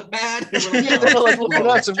draw it bad? Yeah, they'll like look at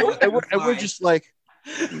us and we're just like,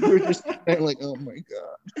 oh my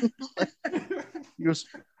God. He goes,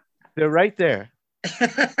 they're right there.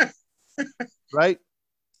 Right?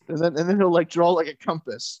 And then he'll like draw like a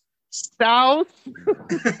compass. South. And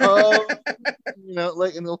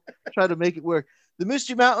he'll try to make it work. The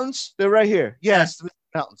Misty Mountains, they're right here. Yes, the Misty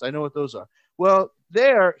Mountains. I know what those are. Well,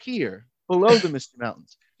 they're here below the Misty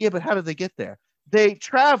Mountains. Yeah, but how did they get there? They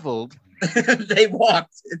traveled They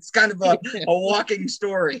walked. It's kind of a walking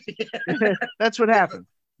story. That's what happened.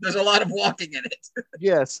 There's a lot of walking in it.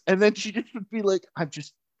 Yes. And then she just would be like, I'm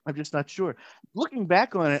just not sure. Looking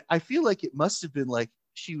back on it, I feel like it must have been like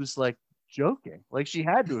she was like joking. Like she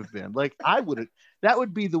had to have been. Like that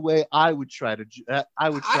would be the way I would try to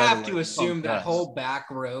I have to assume that whole back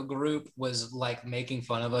row group was like making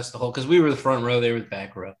fun of us the whole, because we were the front row, they were the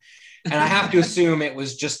back row. And I have to assume it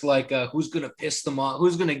was just like, who's going to piss them off?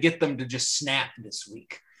 Who's going to get them to just snap this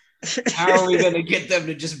week? How are we going to get them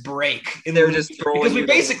to just break? And they were just throwing. Because we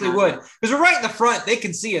basically would. Because we're right in the front. They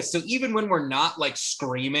can see us. So even when we're not like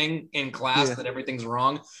screaming in class that everything's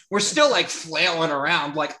wrong, we're still like flailing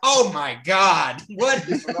around like, oh my God, what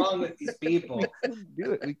is wrong with these people? We couldn't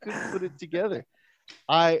do it. We couldn't put it together.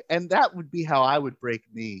 And that would be how I would break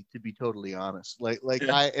me, to be totally honest.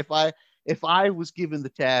 If I was given the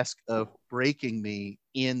task of breaking me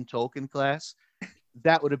in Tolkien class,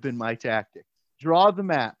 that would have been my tactic. Draw the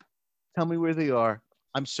map. Tell me where they are.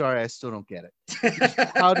 I'm sorry, I still don't get it.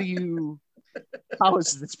 How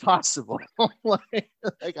is this possible? I'm sorry,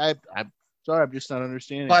 I'm just not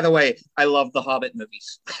understanding. By the way, I love the Hobbit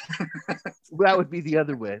movies. That would be the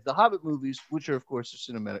other way. The Hobbit movies, which are, of course,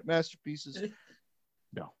 are cinematic masterpieces.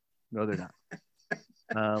 No, they're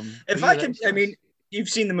not. If I could, I mean, you've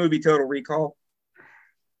seen the movie Total Recall?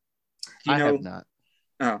 I have not.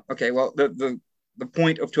 Oh, okay. Well, the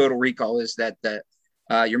point of Total Recall is that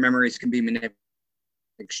your memories can be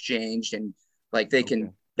exchanged, and like they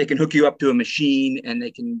can hook you up to a machine, and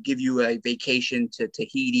they can give you a vacation to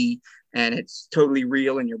Tahiti, and it's totally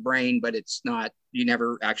real in your brain, but it's not. You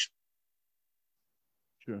never actually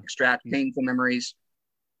extract painful memories.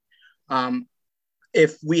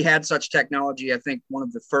 If we had such technology, I think one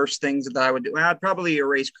of the first things that I would do, I'd probably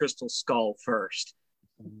erase Crystal Skull first,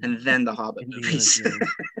 and then the Hobbit movies.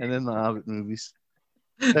 And then the Hobbit movies.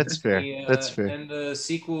 That's fair. That's fair. And the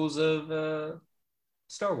sequels of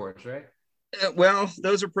Star Wars, right? Well,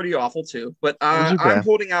 those are pretty awful too. But I'm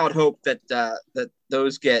holding out hope that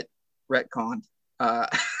those get retconned.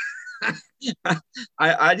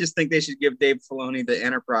 I just think they should give Dave Filoni the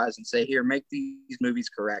Enterprise and say, "Here, make these movies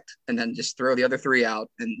correct," and then just throw the other three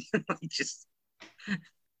out and just.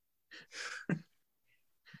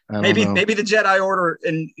 Maybe the Jedi Order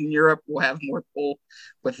in Europe will have more pull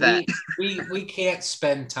with that. We can't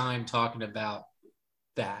spend time talking about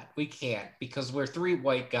that. We can't, because we're three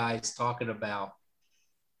white guys talking about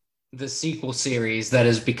the sequel series that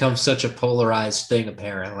has become such a polarized thing.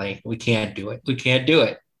 Apparently, we can't do it. We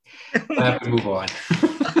have to move on.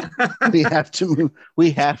 We have to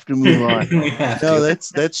move on.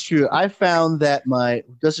 That's true. I found that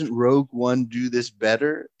doesn't Rogue One do this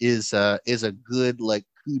better is a good like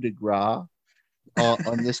coup de grace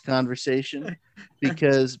on this conversation,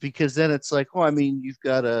 because then it's like, I mean, you've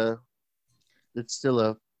got it's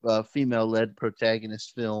still a female-led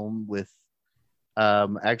protagonist film with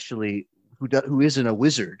actually who isn't a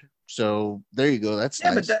wizard. So there you go. That's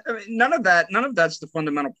nice. But none of that's the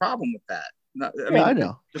fundamental problem with that. I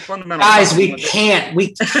know. The fundamental guys, we can't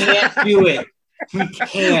do it. We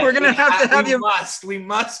can't. We're gonna have to have you. We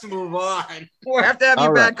must move on. We'll have to have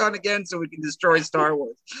you back on again so we can destroy Star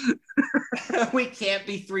Wars. We can't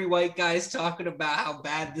be three white guys talking about how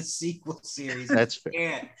bad the sequel series is. That's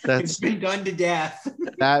fair. It's been done to death.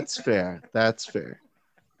 That's fair.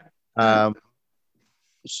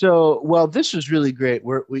 So, well, this was really great.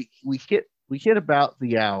 We hit about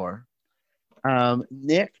the hour.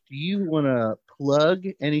 Nick, do you want to plug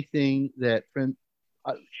anything that friend?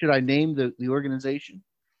 Should I name the organization?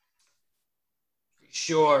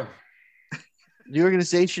 Sure. The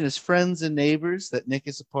organization is Friends and Neighbors that Nick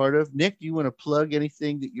is a part of. Nick, do you want to plug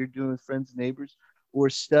anything that you're doing with Friends and Neighbors, or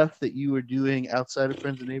stuff that you are doing outside of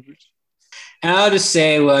Friends and Neighbors? And I'll just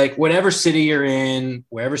say, like, whatever city you're in,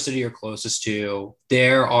 wherever city you're closest to,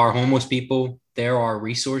 there are homeless people. There are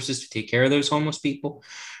resources to take care of those homeless people.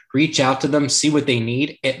 Reach out to them, see what they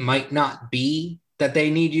need. It might not be that they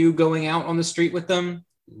need you going out on the street with them.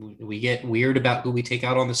 We get weird about who we take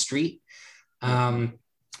out on the street.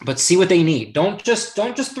 But see what they need. Don't just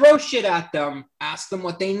throw shit at them. Ask them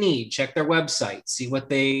what they need. Check their website. See what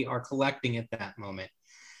they are collecting at that moment.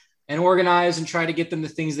 And organize and try to get them the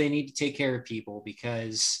things they need to take care of people,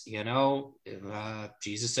 because,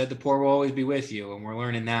 Jesus said the poor will always be with you. And we're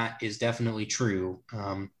learning that is definitely true.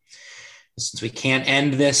 Since we can't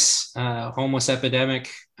end this homeless epidemic,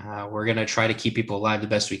 we're going to try to keep people alive the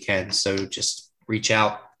best we can. So just reach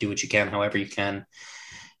out, do what you can, however you can.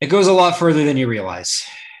 It goes a lot further than you realize.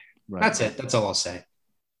 Right. That's it. That's all I'll say.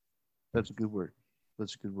 That's a good word.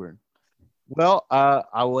 Well,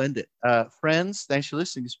 I will end it. Friends, thanks for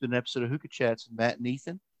listening. It's been an episode of Hookah Chats with Matt and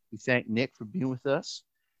Ethan. We thank Nick for being with us,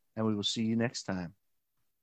 and we will see you next time.